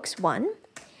track Vocals 1,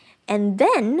 and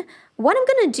then what I'm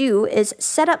going to do is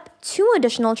set up 2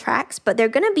 additional tracks, but they're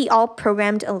going to be all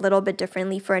programmed a little bit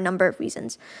differently for a number of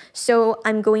reasons. So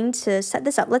I'm going to set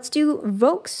this up. Let's do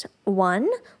Vocals 1.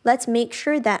 Let's make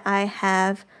sure that I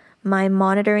have my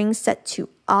monitoring set to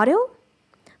auto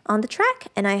on the track,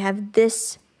 and I have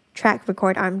this track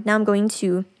record armed. Now I'm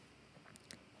gonna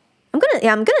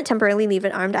temporarily leave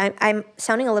it armed. I'm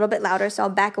sounding a little bit louder, so I'll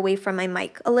back away from my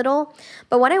mic a little.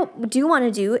 But what I do want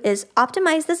to do is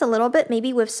optimize this a little bit,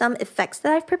 maybe with some effects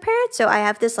that I've prepared. So I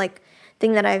have this like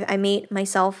thing that I made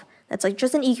myself. That's like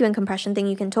just an EQ and compression thing.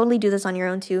 You can totally do this on your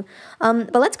own too.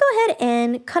 But let's go ahead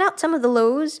and cut out some of the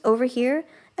lows over here,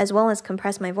 as well as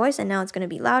compress my voice. And now it's going to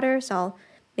be louder, so I'll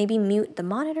maybe mute the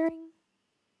monitoring.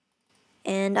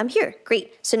 And I'm here.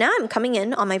 Great. So now I'm coming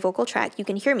in on my vocal track. You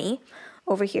can hear me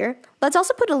over here. Let's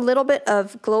also put a little bit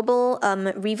of global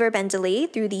reverb and delay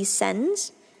through these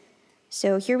sends.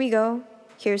 So here we go.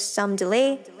 Here's some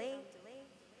delay.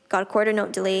 Got a quarter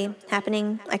note delay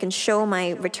happening. I can show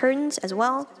my returns as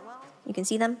well. You can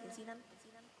see them.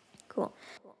 Cool.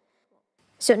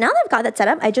 So now that I've got that set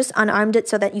up, I just unarmed it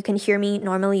so that you can hear me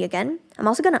normally again. I'm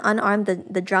also going to unarm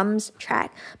the drums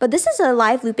track. But this is a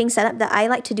live looping setup that I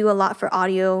like to do a lot for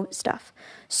audio stuff.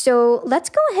 So let's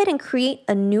go ahead and create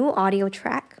a new audio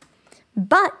track.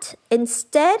 But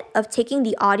instead of taking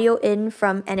the audio in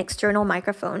from an external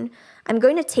microphone, I'm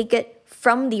going to take it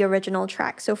from the original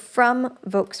track, so from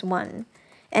Vocals 1.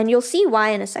 And you'll see why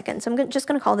in a second. So I'm just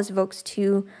going to call this Vocals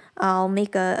 2. I'll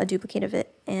make a duplicate of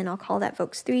it, and I'll call that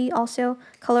Vocals 3 also.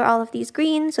 Color all of these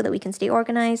green so that we can stay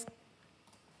organized.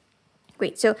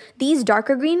 Great, so these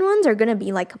darker green ones are going to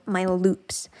be like my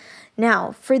loops.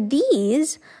 Now, for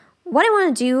these, what I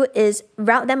want to do is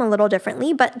route them a little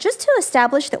differently, but just to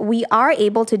establish that we are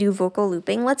able to do vocal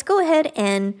looping, let's go ahead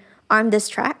and arm this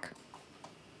track.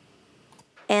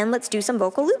 And let's do some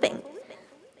vocal looping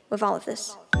with all of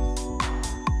this.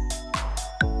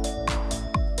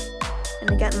 I'm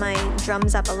gonna get my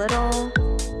drums up a little,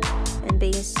 and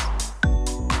bass.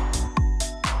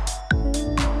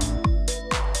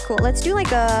 Cool, let's do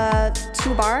like a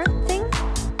 2-bar thing.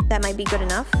 That might be good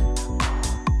enough.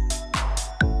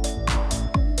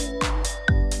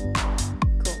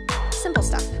 Cool, simple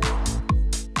stuff.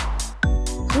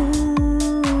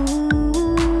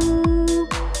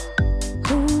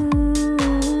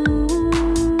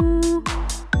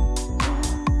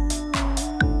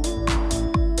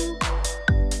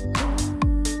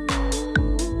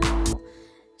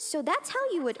 So that's how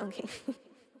you would, okay.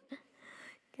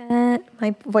 Get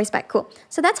my voice back, cool.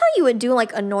 So that's how you would do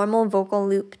like a normal vocal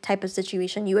loop type of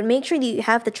situation. You would make sure that you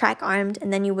have the track armed,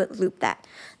 and then you would loop that.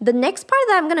 The next part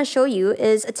that I'm gonna show you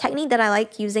is a technique that I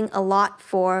like using a lot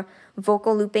for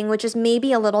vocal looping, which is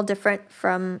maybe a little different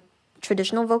from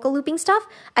traditional vocal looping stuff.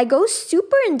 I go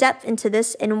super in depth into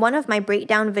this in one of my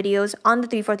breakdown videos on the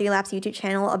 343 Labs YouTube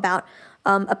channel about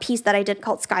a piece that I did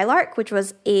called Skylark, which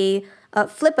was a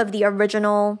flip of the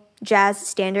original jazz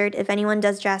standard. If anyone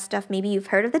does jazz stuff, maybe you've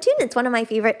heard of the tune. It's one of my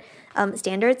favorite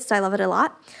standards, so I love it a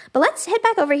lot. But let's head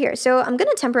back over here. So I'm going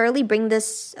to temporarily bring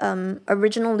this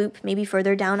original loop maybe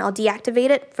further down. I'll deactivate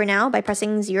it for now by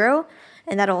pressing 0,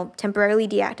 and that'll temporarily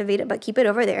deactivate it, but keep it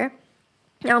over there.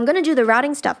 Now I'm going to do the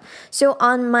routing stuff. So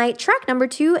on my track number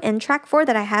 2 and track 4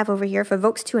 that I have over here for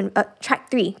Vocals 2 and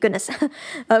track 3, goodness,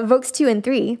 Vocals 2 and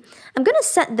 3, I'm going to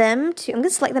set them to, I'm going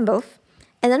to select them both,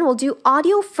 and then we'll do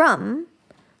audio from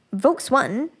Vocals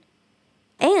 1,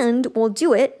 and we'll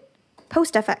do it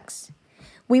post FX.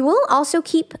 We will also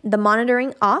keep the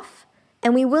monitoring off,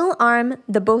 and we will arm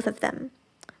the both of them.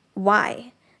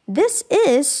 Why? This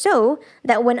is so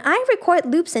that when I record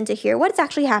loops into here, what's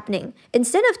actually happening?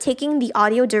 Instead of taking the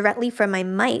audio directly from my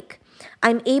mic,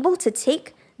 I'm able to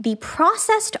take the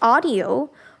processed audio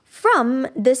from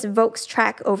this Vox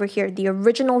track over here, the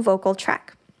original vocal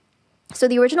track. So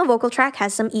the original vocal track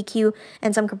has some EQ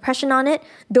and some compression on it.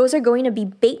 Those are going to be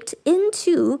baked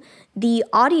into the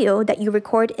audio that you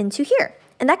record into here.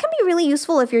 And that can be really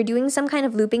useful if you're doing some kind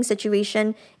of looping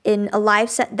situation in a live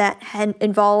set that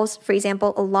involves, for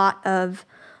example, a lot of,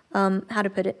 how to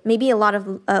put it, maybe a lot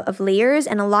of layers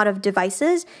and a lot of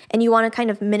devices, and you want to kind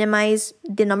of minimize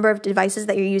the number of devices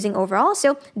that you're using overall.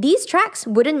 So these tracks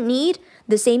wouldn't need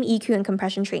the same EQ and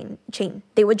compression chain.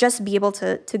 They would just be able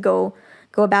to go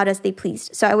about as they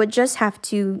pleased. So I would just have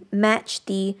to match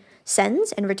the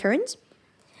sends and returns.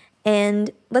 And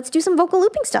let's do some vocal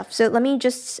looping stuff. So let me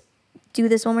just do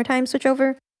this one more time, switch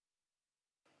over.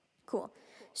 Cool.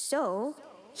 So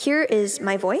here is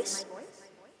my voice.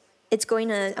 It's going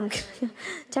to, I'm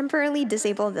temporarily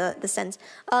disable the sends.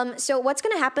 So what's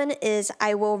going to happen is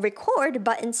I will record,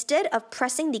 but instead of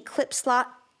pressing the clip slots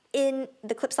in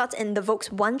the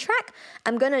Vox 1 track,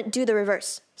 I'm going to do the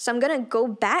reverse. So I'm going to go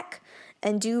back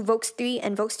and do Vox 3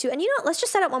 and Vox 2. And you know what? Let's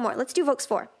just set up one more. Let's do Vox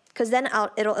 4, because then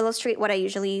it'll illustrate what I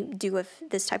usually do with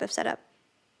this type of setup.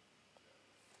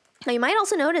 Now, you might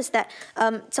also notice that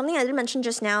something I didn't mention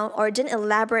just now, or didn't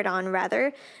elaborate on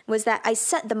rather, was that I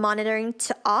set the monitoring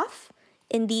to off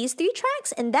in these 3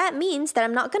 tracks, and that means that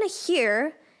I'm not going to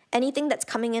hear anything that's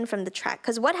coming in from the track.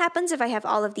 Because what happens if I have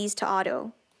all of these to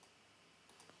auto?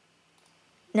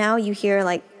 Now you hear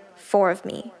like 4 of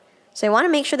me. So I want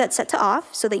to make sure that's set to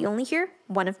off so that you only hear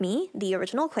 1 of me, the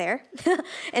original Claire.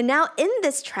 And now in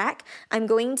this track, I'm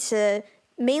going to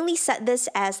mainly set this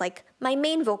as like my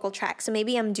main vocal track. So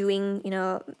maybe I'm doing, you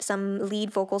know, some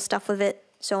lead vocal stuff with it,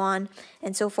 so on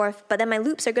and so forth. But then my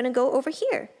loops are going to go over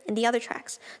here in the other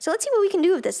tracks. So let's see what we can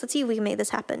do with this. Let's see if we can make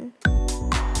this happen.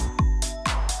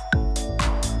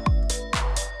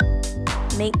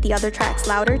 Make the other tracks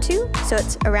louder too, so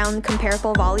it's around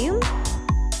comparable volume.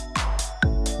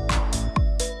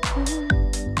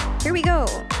 Here we go.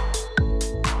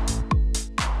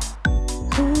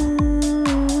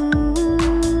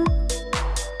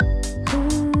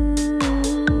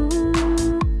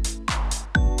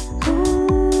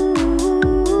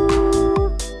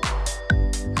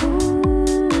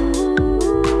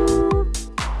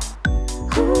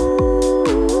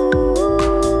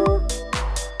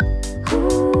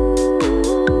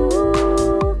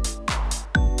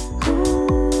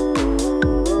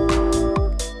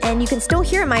 You can still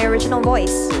hear my original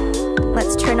voice.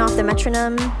 Let's turn off the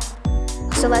metronome.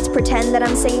 So let's pretend that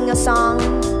I'm singing a song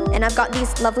and I've got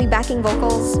these lovely backing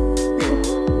vocals.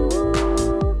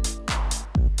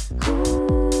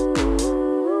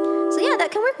 So yeah, that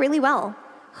can work really well.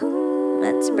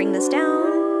 Let's bring this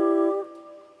down.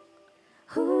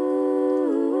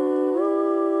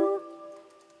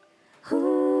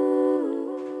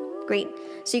 Great.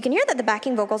 So you can hear that the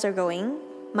backing vocals are going.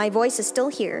 My voice is still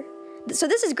here. So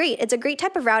this is great. It's a great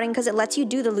type of routing because it lets you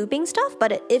do the looping stuff,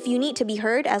 but if you need to be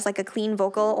heard as like a clean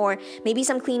vocal or maybe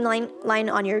some clean line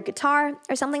on your guitar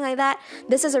or something like that,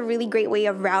 this is a really great way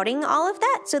of routing all of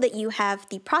that so that you have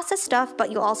the processed stuff,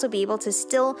 but you'll also be able to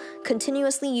still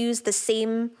continuously use the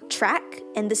same track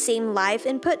and the same live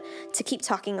input to keep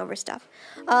talking over stuff.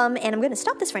 And I'm going to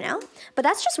stop this for now, but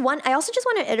that's just one. I also just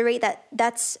want to iterate that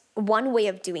that's one way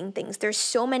of doing things. There's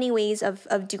so many ways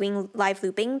of doing live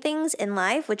looping things in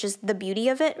live, which is the beauty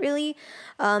of it, really.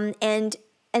 And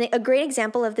a great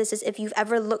example of this is if you've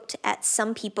ever looked at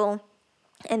some people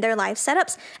and their live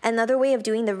setups, another way of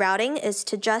doing the routing is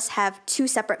to just have 2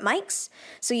 separate mics.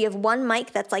 So you have one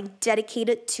mic that's like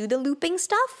dedicated to the looping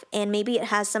stuff, and maybe it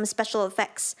has some special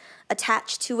effects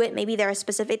attached to it. Maybe there are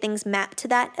specific things mapped to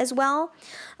that as well.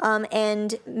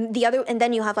 And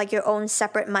then you have like your own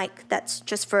separate mic that's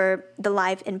just for the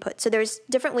live input. So there's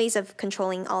different ways of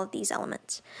controlling all of these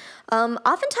elements.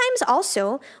 Oftentimes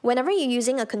also, whenever you're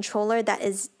using a controller that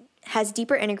has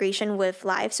deeper integration with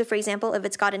live. So for example, if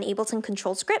it's got an Ableton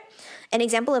control script, an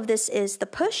example of this is the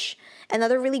push.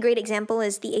 Another really great example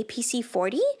is the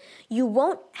APC40. You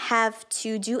won't have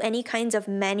to do any kinds of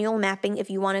manual mapping if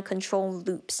you want to control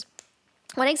loops.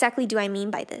 What exactly do I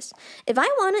mean by this? If I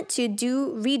wanted to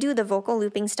redo the vocal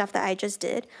looping stuff that I just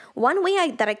did, one way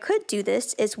that I could do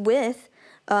this is with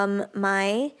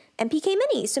my MPK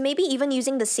Mini. So maybe even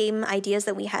using the same ideas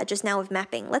that we had just now with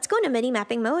mapping. Let's go into MIDI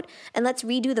mapping mode and let's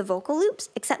redo the vocal loops,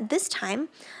 except this time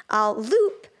I'll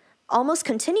loop almost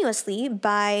continuously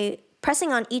by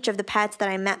pressing on each of the pads that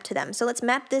I mapped to them. So let's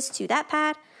map this to that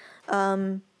pad,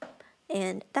 and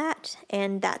that,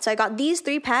 and that. So I got these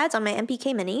 3 pads on my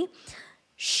MPK Mini.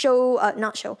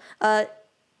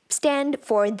 stand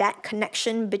for that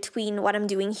connection between what I'm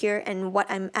doing here and what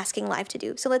I'm asking Live to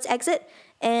do. So let's exit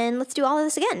and let's do all of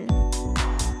this again.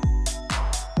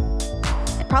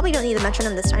 I probably don't need the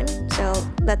metronome this time, so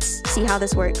let's see how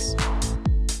this works.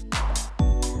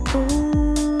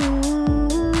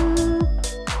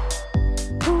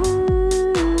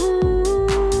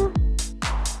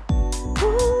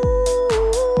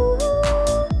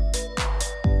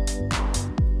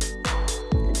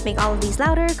 Make all of these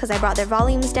louder because I brought their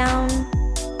volumes down.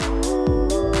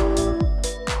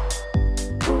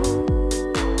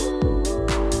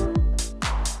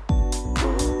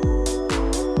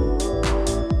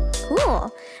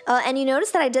 Cool. And you notice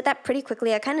that I did that pretty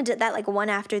quickly. I kind of did that like one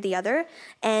after the other.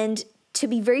 And to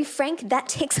be very frank, that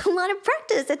takes a lot of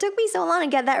practice. It took me so long to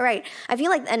get that right. I feel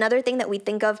like another thing that we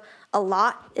think of a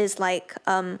lot is like,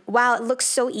 wow, it looks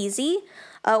so easy.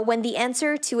 When the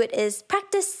answer to it is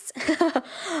practice,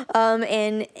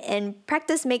 and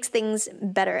practice makes things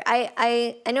better.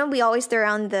 I know we always throw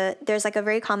around there's like a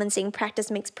very common saying,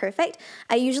 practice makes perfect.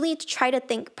 I usually try to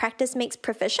think practice makes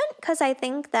proficient, because I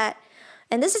think that,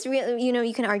 and this is really,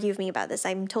 you can argue with me about this.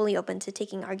 I'm totally open to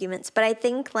taking arguments, but I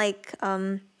think like,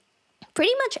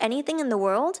 pretty much anything in the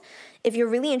world, if you're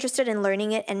really interested in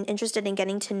learning it and interested in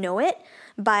getting to know it,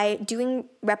 by doing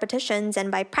repetitions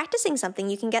and by practicing something,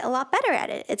 you can get a lot better at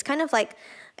it. It's kind of like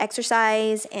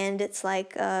exercise, and it's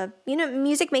like,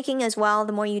 music making as well.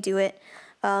 The more you do it,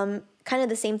 kind of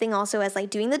the same thing also as like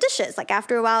doing the dishes. Like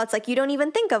after a while, it's like you don't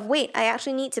even think of, wait, I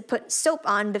actually need to put soap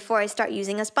on before I start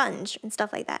using a sponge and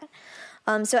stuff like that.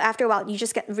 So after a while, you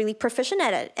just get really proficient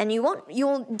at it, and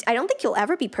I don't think you'll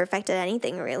ever be perfect at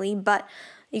anything really, but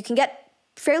you can get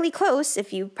fairly close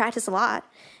if you practice a lot.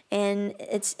 And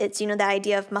it's that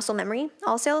idea of muscle memory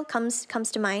also comes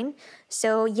to mind.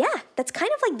 So yeah, that's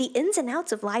kind of like the ins and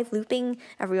outs of live looping,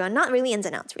 everyone. Not really ins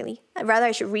and outs, really. Rather,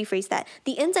 I should rephrase that.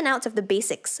 The ins and outs of the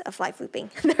basics of live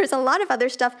looping. There's a lot of other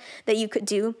stuff that you could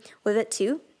do with it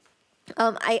too.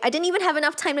 I didn't even have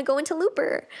enough time to go into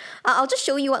Looper. I'll just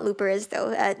show you what Looper is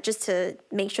though, just to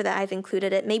make sure that I've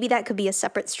included it. Maybe that could be a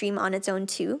separate stream on its own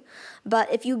too.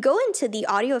 But if you go into the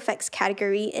audio effects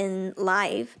category in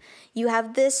Live, you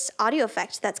have this audio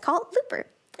effect that's called Looper.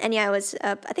 And yeah, I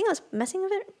think I was messing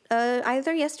with it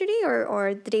either yesterday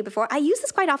or the day before. I use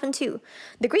this quite often too.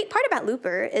 The great part about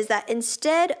Looper is that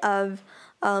instead of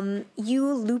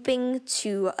you looping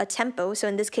to a tempo, so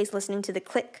in this case listening to the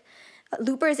click,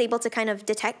 Looper is able to kind of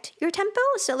detect your tempo.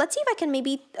 So let's see if I can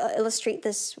maybe illustrate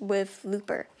this with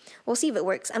Looper. We'll see if it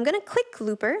works. I'm going to click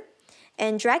Looper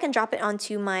and drag and drop it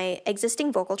onto my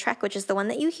existing vocal track, which is the one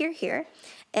that you hear here.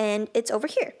 And it's over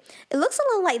here. It looks a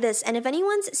little like this. And if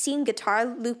anyone's seen guitar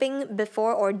looping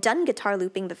before or done guitar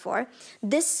looping before,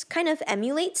 this kind of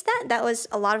emulates that. That was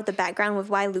a lot of the background with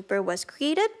why Looper was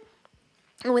created.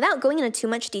 And without going into too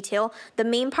much detail, the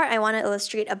main part I want to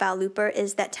illustrate about Looper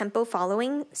is that tempo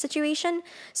following situation.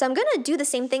 So I'm going to do the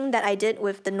same thing that I did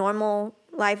with the normal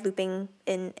live looping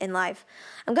in Live.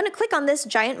 I'm going to click on this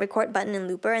giant record button in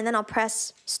Looper, and then I'll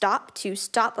press stop to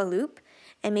stop a loop.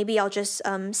 And maybe I'll just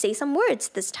say some words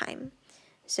this time.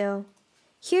 So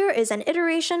here is an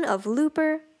iteration of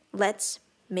Looper. Let's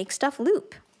make stuff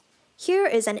loop. Here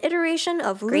is an iteration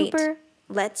of Looper.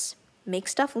 Let's make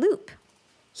stuff loop.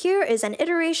 Here is an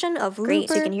iteration of Looper. Great,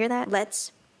 so you can hear that.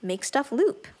 Let's make stuff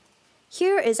loop.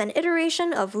 Here is an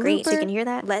iteration of Looper. Great, so you can hear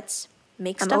that. Let's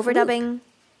make stuff loop. I'm overdubbing.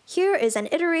 Here is an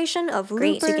iteration of Looper.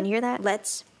 Great, so you can hear that.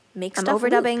 Let's make stuff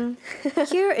overdubbing.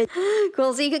 Here is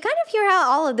cool. So you could kind of hear how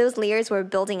all of those layers were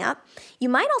building up. You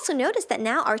might also notice that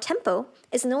now our tempo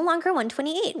is no longer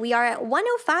 128. We are at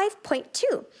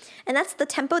 105.2. And that's the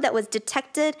tempo that was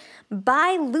detected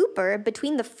by Looper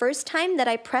between the first time that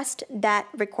I pressed that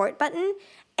record button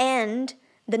and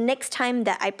the next time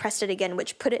that I pressed it again,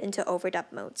 which put it into overdub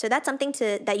mode. So that's something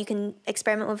that you can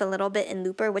experiment with a little bit in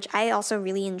Looper, which I also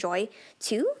really enjoy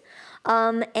too.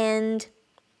 And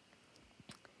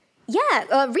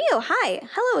yeah, Rio, hi.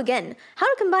 Hello again. How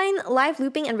to combine live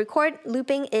looping and record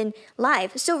looping in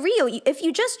Live. So Rio, if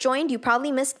you just joined, you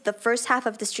probably missed the first half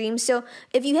of the stream. So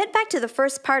if you head back to the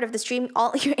first part of the stream,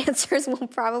 all your answers will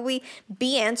probably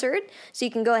be answered. So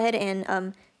you can go ahead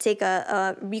and you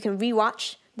can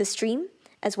rewatch the stream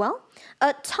as well.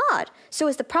 Todd, so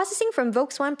is the processing from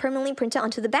Vox 1 permanently printed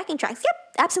onto the backing tracks?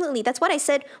 Yep, absolutely. That's what I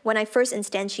said when I first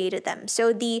instantiated them.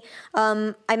 So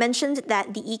I mentioned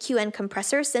that the EQ and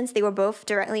compressor, since they were both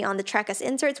directly on the track as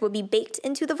inserts, will be baked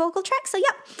into the vocal track. So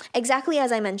yep, exactly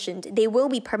as I mentioned, they will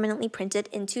be permanently printed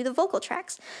into the vocal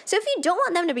tracks. So if you don't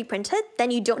want them to be printed, then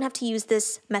you don't have to use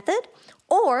this method.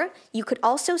 Or you could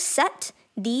also set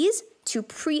these to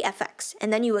pre-FX,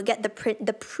 and then you will get the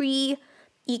pre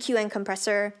EQ and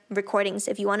compressor recordings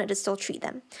if you wanted to still treat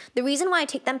them. The reason why I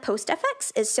take them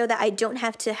post-FX is so that I don't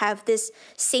have to have this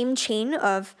same chain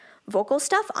of vocal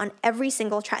stuff on every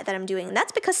single track that I'm doing. And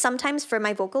that's because sometimes for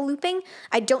my vocal looping,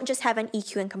 I don't just have an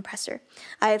EQ and compressor.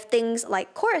 I have things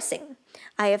like chorusing.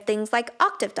 I have things like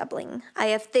octave doubling. I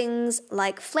have things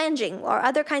like flanging or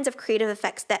other kinds of creative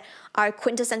effects that are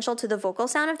quintessential to the vocal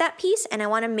sound of that piece. And I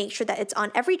want to make sure that it's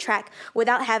on every track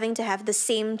without having to have the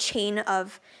same chain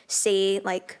of, say,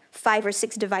 like 5 or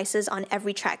 6 devices on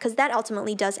every track, because that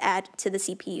ultimately does add to the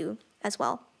CPU as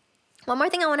well. One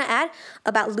more thing I want to add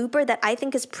about Looper that I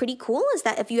think is pretty cool is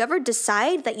that if you ever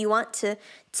decide that you want to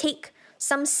take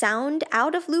some sound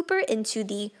out of Looper into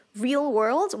the real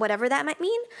world, whatever that might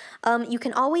mean, you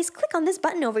can always click on this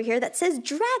button over here that says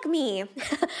drag me.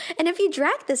 And if you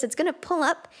drag this, it's going to pull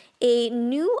up a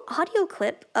new audio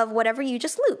clip of whatever you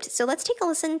just looped. So let's take a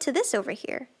listen to this over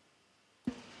here.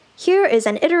 Here is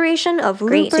an iteration of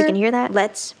Looper. Great, so you can hear that.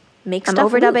 Let's make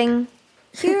stuff overdubbing.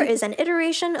 Here is an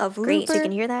iteration of Looper. Great, so you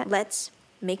can hear that. Let's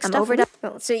make stuff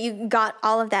overdubbing. So you got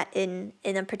all of that in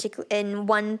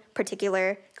one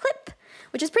particular clip,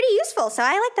 which is pretty useful. So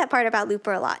I like that part about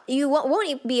Looper a lot. You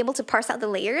won't be able to parse out the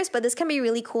layers, but this can be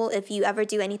really cool if you ever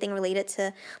do anything related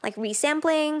to like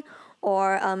resampling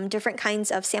or different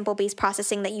kinds of sample-based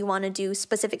processing that you want to do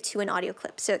specific to an audio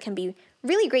clip. So it can be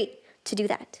really great to do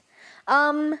that.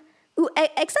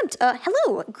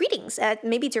 Hello, greetings.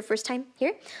 Maybe it's your first time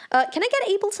here. Can I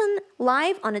get Ableton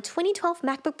Live on a 2012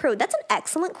 MacBook Pro? That's an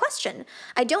excellent question.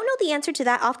 I don't know the answer to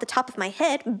that off the top of my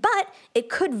head, but it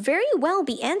could very well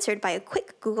be answered by a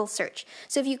quick Google search.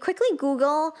 So if you quickly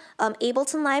Google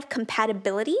Ableton Live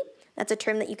compatibility, that's a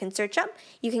term that you can search up.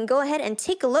 You can go ahead and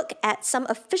take a look at some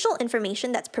official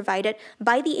information that's provided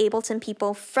by the Ableton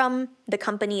people from the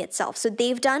company itself. So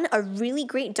they've done a really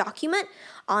great document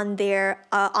on their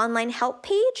online help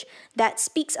page that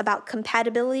speaks about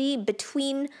compatibility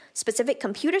between specific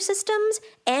computer systems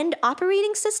and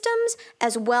operating systems,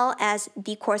 as well as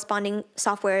the corresponding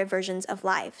software versions of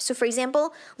Live. So for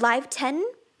example, Live 10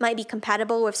 might be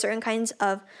compatible with certain kinds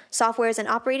of softwares and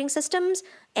operating systems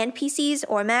and PCs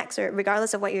or Macs, or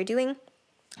regardless of what you're doing.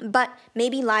 But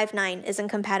maybe Live 9 isn't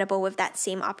compatible with that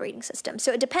same operating system.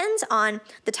 So it depends on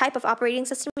the type of operating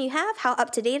system you have, how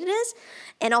up-to-date it is,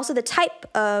 and also the type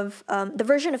of, the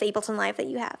version of Ableton Live that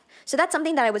you have. So that's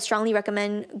something that I would strongly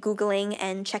recommend Googling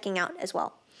and checking out as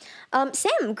well.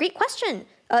 Sam, great question.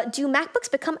 Do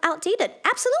MacBooks become outdated?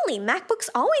 Absolutely. MacBooks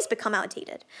always become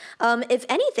outdated. If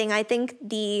anything, I think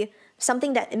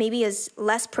something that maybe is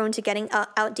less prone to getting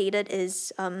outdated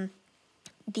is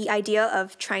the idea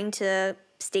of trying to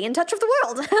stay in touch with the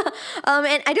world.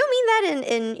 And I don't mean that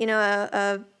in you know,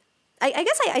 I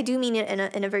guess I do mean it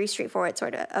in a very straightforward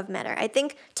sort of manner. I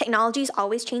think technology is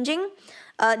always changing.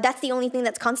 That's the only thing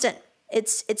that's constant.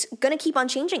 It's going to keep on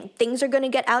changing. Things are going to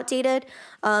get outdated.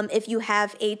 If you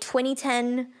have a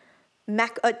 2010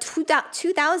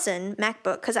 2000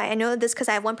 MacBook, because I know this because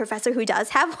I have one professor who does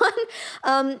have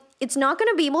one, it's not going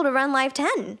to be able to run Live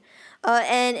 10.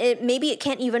 And maybe it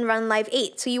can't even run Live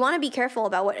 8. So you want to be careful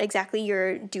about what exactly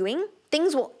you're doing.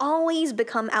 Things will always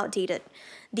become outdated.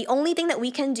 The only thing that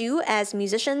we can do as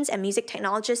musicians and music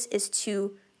technologists is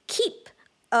to keep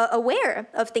aware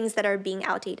of things that are being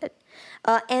outdated.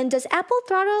 And does Apple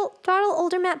throttle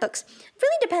older MacBooks? It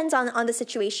really depends on the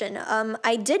situation.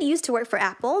 I did used to work for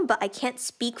Apple, but I can't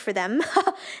speak for them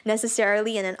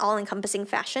necessarily in an all-encompassing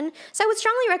fashion. So I would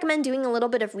strongly recommend doing a little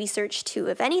bit of research too.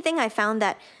 If anything, I found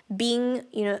that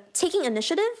taking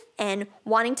initiative and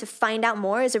wanting to find out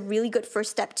more is a really good first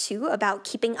step too about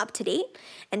keeping up to date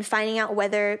and finding out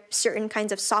whether certain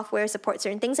kinds of software support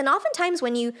certain things. And oftentimes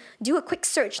when you do a quick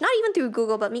search, not even through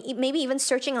Google, but maybe even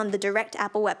searching on the direct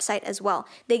Apple website as well,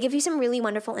 they give you some really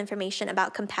wonderful information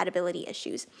about compatibility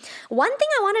issues. One thing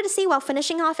I wanted to say while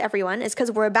finishing off, everyone, is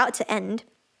because we're about to end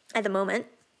at the moment,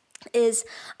 is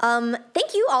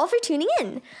thank you all for tuning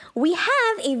in. We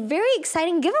have a very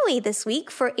exciting giveaway this week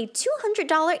for a $200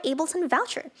 Ableton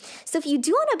voucher. So if you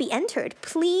do want to be entered,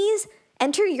 please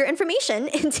enter your information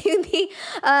into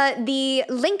the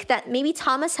link that maybe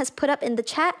Thomas has put up in the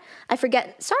chat. I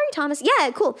forget. Sorry, Thomas.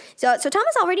 Yeah, cool. So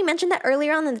Thomas already mentioned that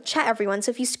earlier on in the chat, everyone. So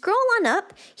if you scroll on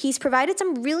up, he's provided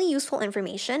some really useful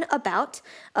information about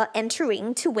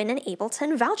entering to win an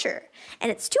Ableton voucher.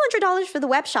 And it's $200 for the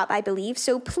web shop, I believe.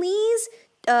 So please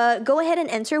go ahead and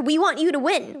enter. We want you to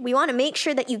win. We want to make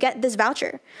sure that you get this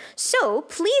voucher. So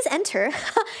please enter.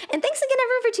 And thanks again,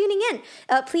 everyone, for tuning in.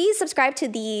 Please subscribe to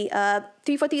the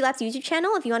 343 Labs YouTube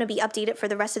channel if you want to be updated for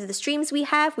the rest of the streams we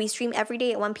have. We stream every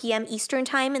day at 1 p.m. Eastern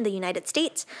Time in the United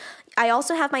States. I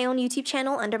also have my own YouTube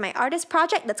channel under my artist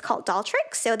project that's called dolltr.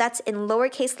 So that's in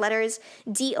lowercase letters,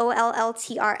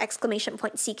 DOLLTR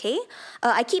CK.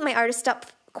 I keep my artist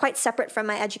stuff quite separate from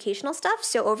my educational stuff.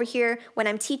 So over here,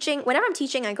 whenever I'm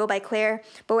teaching, I go by Claire,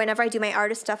 but whenever I do my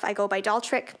artist stuff, I go by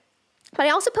dolltr. But I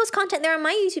also post content there on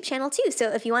my YouTube channel too. So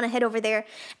if you want to head over there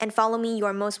and follow me, you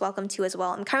are most welcome to as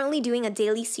well. I'm currently doing a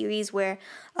daily series where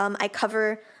I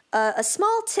cover a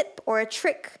small tip or a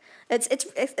trick. It's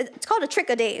called a trick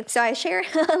a day. So I share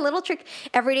a little trick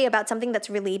every day about something that's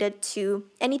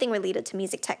anything related to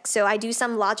music tech. So I do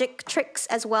some Logic tricks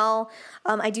as well.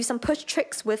 I do some push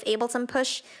tricks with Ableton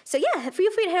Push. So yeah,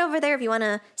 feel free to head over there if you want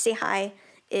to say hi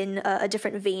in a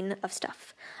different vein of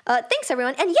stuff. Thanks,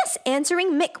 everyone. And yes,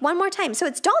 answering Mick one more time. So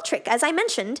it's dolltr, as I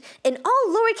mentioned, in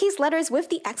all lowercase letters with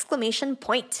the exclamation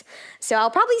point. So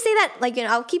I'll probably say that,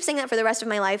 I'll keep saying that for the rest of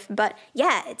my life. But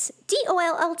yeah, it's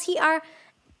DOLLTR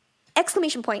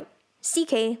exclamation point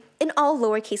CK in all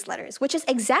lowercase letters, which is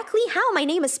exactly how my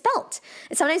name is spelt.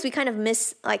 And sometimes we kind of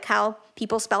miss how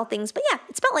people spell things, but yeah,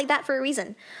 it's spelled like that for a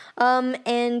reason.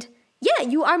 And yeah,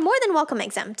 you are more than welcome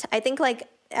exempt. I think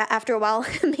after a while,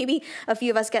 maybe a few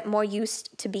of us get more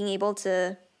used to being able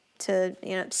to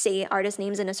say artist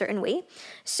names in a certain way.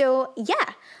 So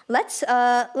yeah, let's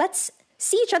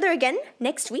see each other again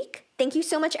next week. Thank you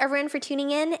so much, everyone, for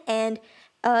tuning in, and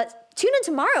tune in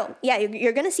tomorrow. Yeah,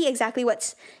 you're going to see exactly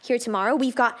what's here tomorrow.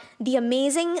 We've got the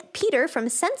amazing Peter from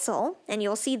Sensel, and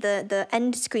you'll see the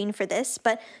end screen for this.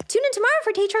 But tune in tomorrow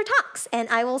for TAETRO Talks, and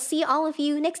I will see all of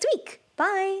you next week.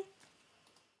 Bye.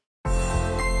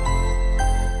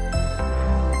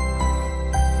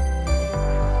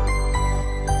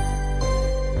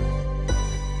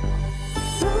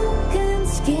 Broken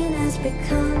skin has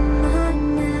become my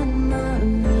memory.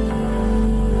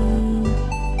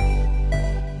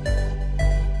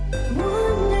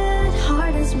 Wounded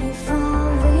heart is me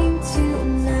falling to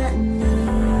my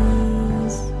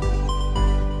knees.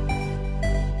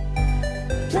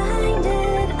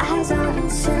 Blinded eyes are in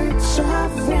search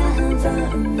of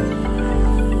reverie.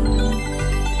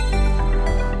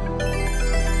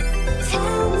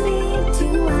 Tell me, do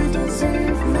I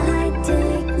deserve my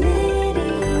dignity?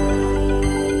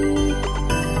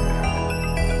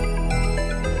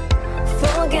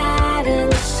 Forgotten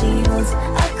shields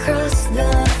across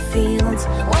the fields,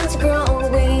 once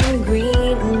growing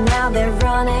green, now they're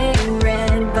running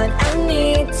red. But I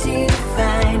need to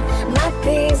find my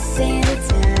peace in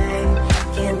time.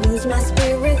 Can't lose my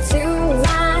spirit to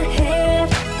my head.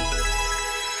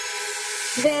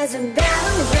 There's a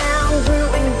battleground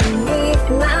brewing beneath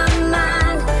my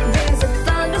mind. There's a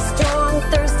thunderstorm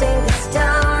thirsting to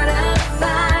start a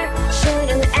fire. Should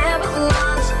an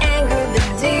avalanche anger the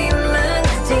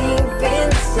demons deep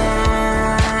inside?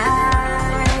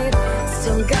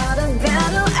 Still got a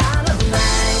battle out of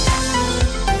mind.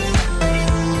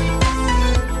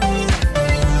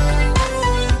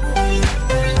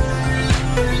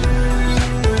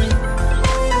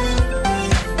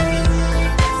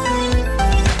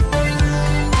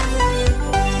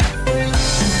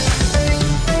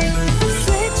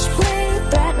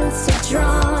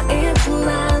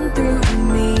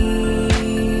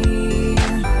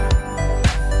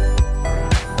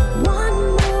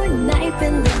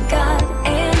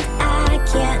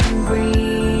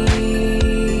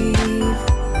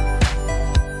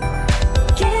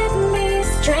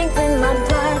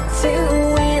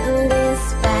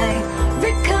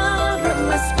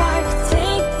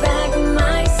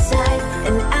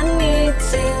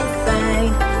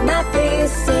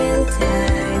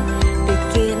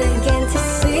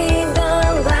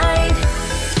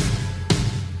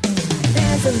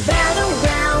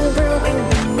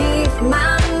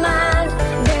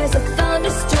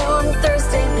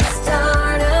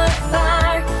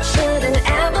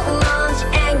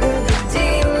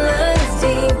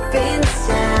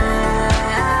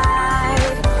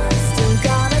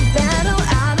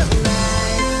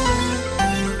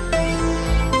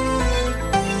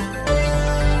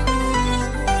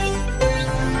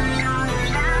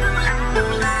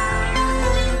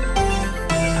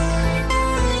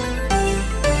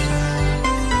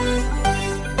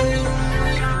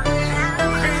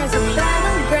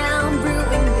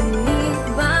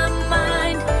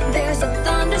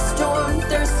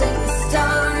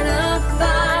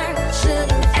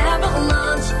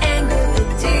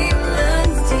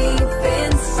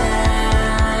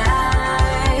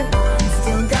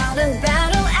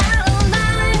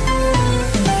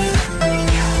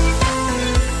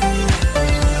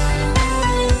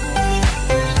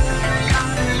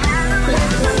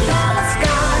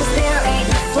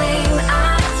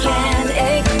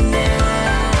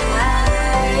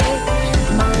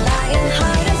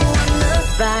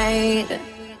 right.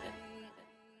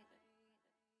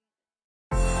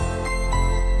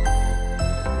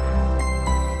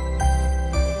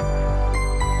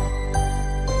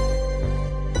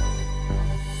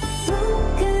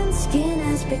 Broken skin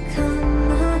has become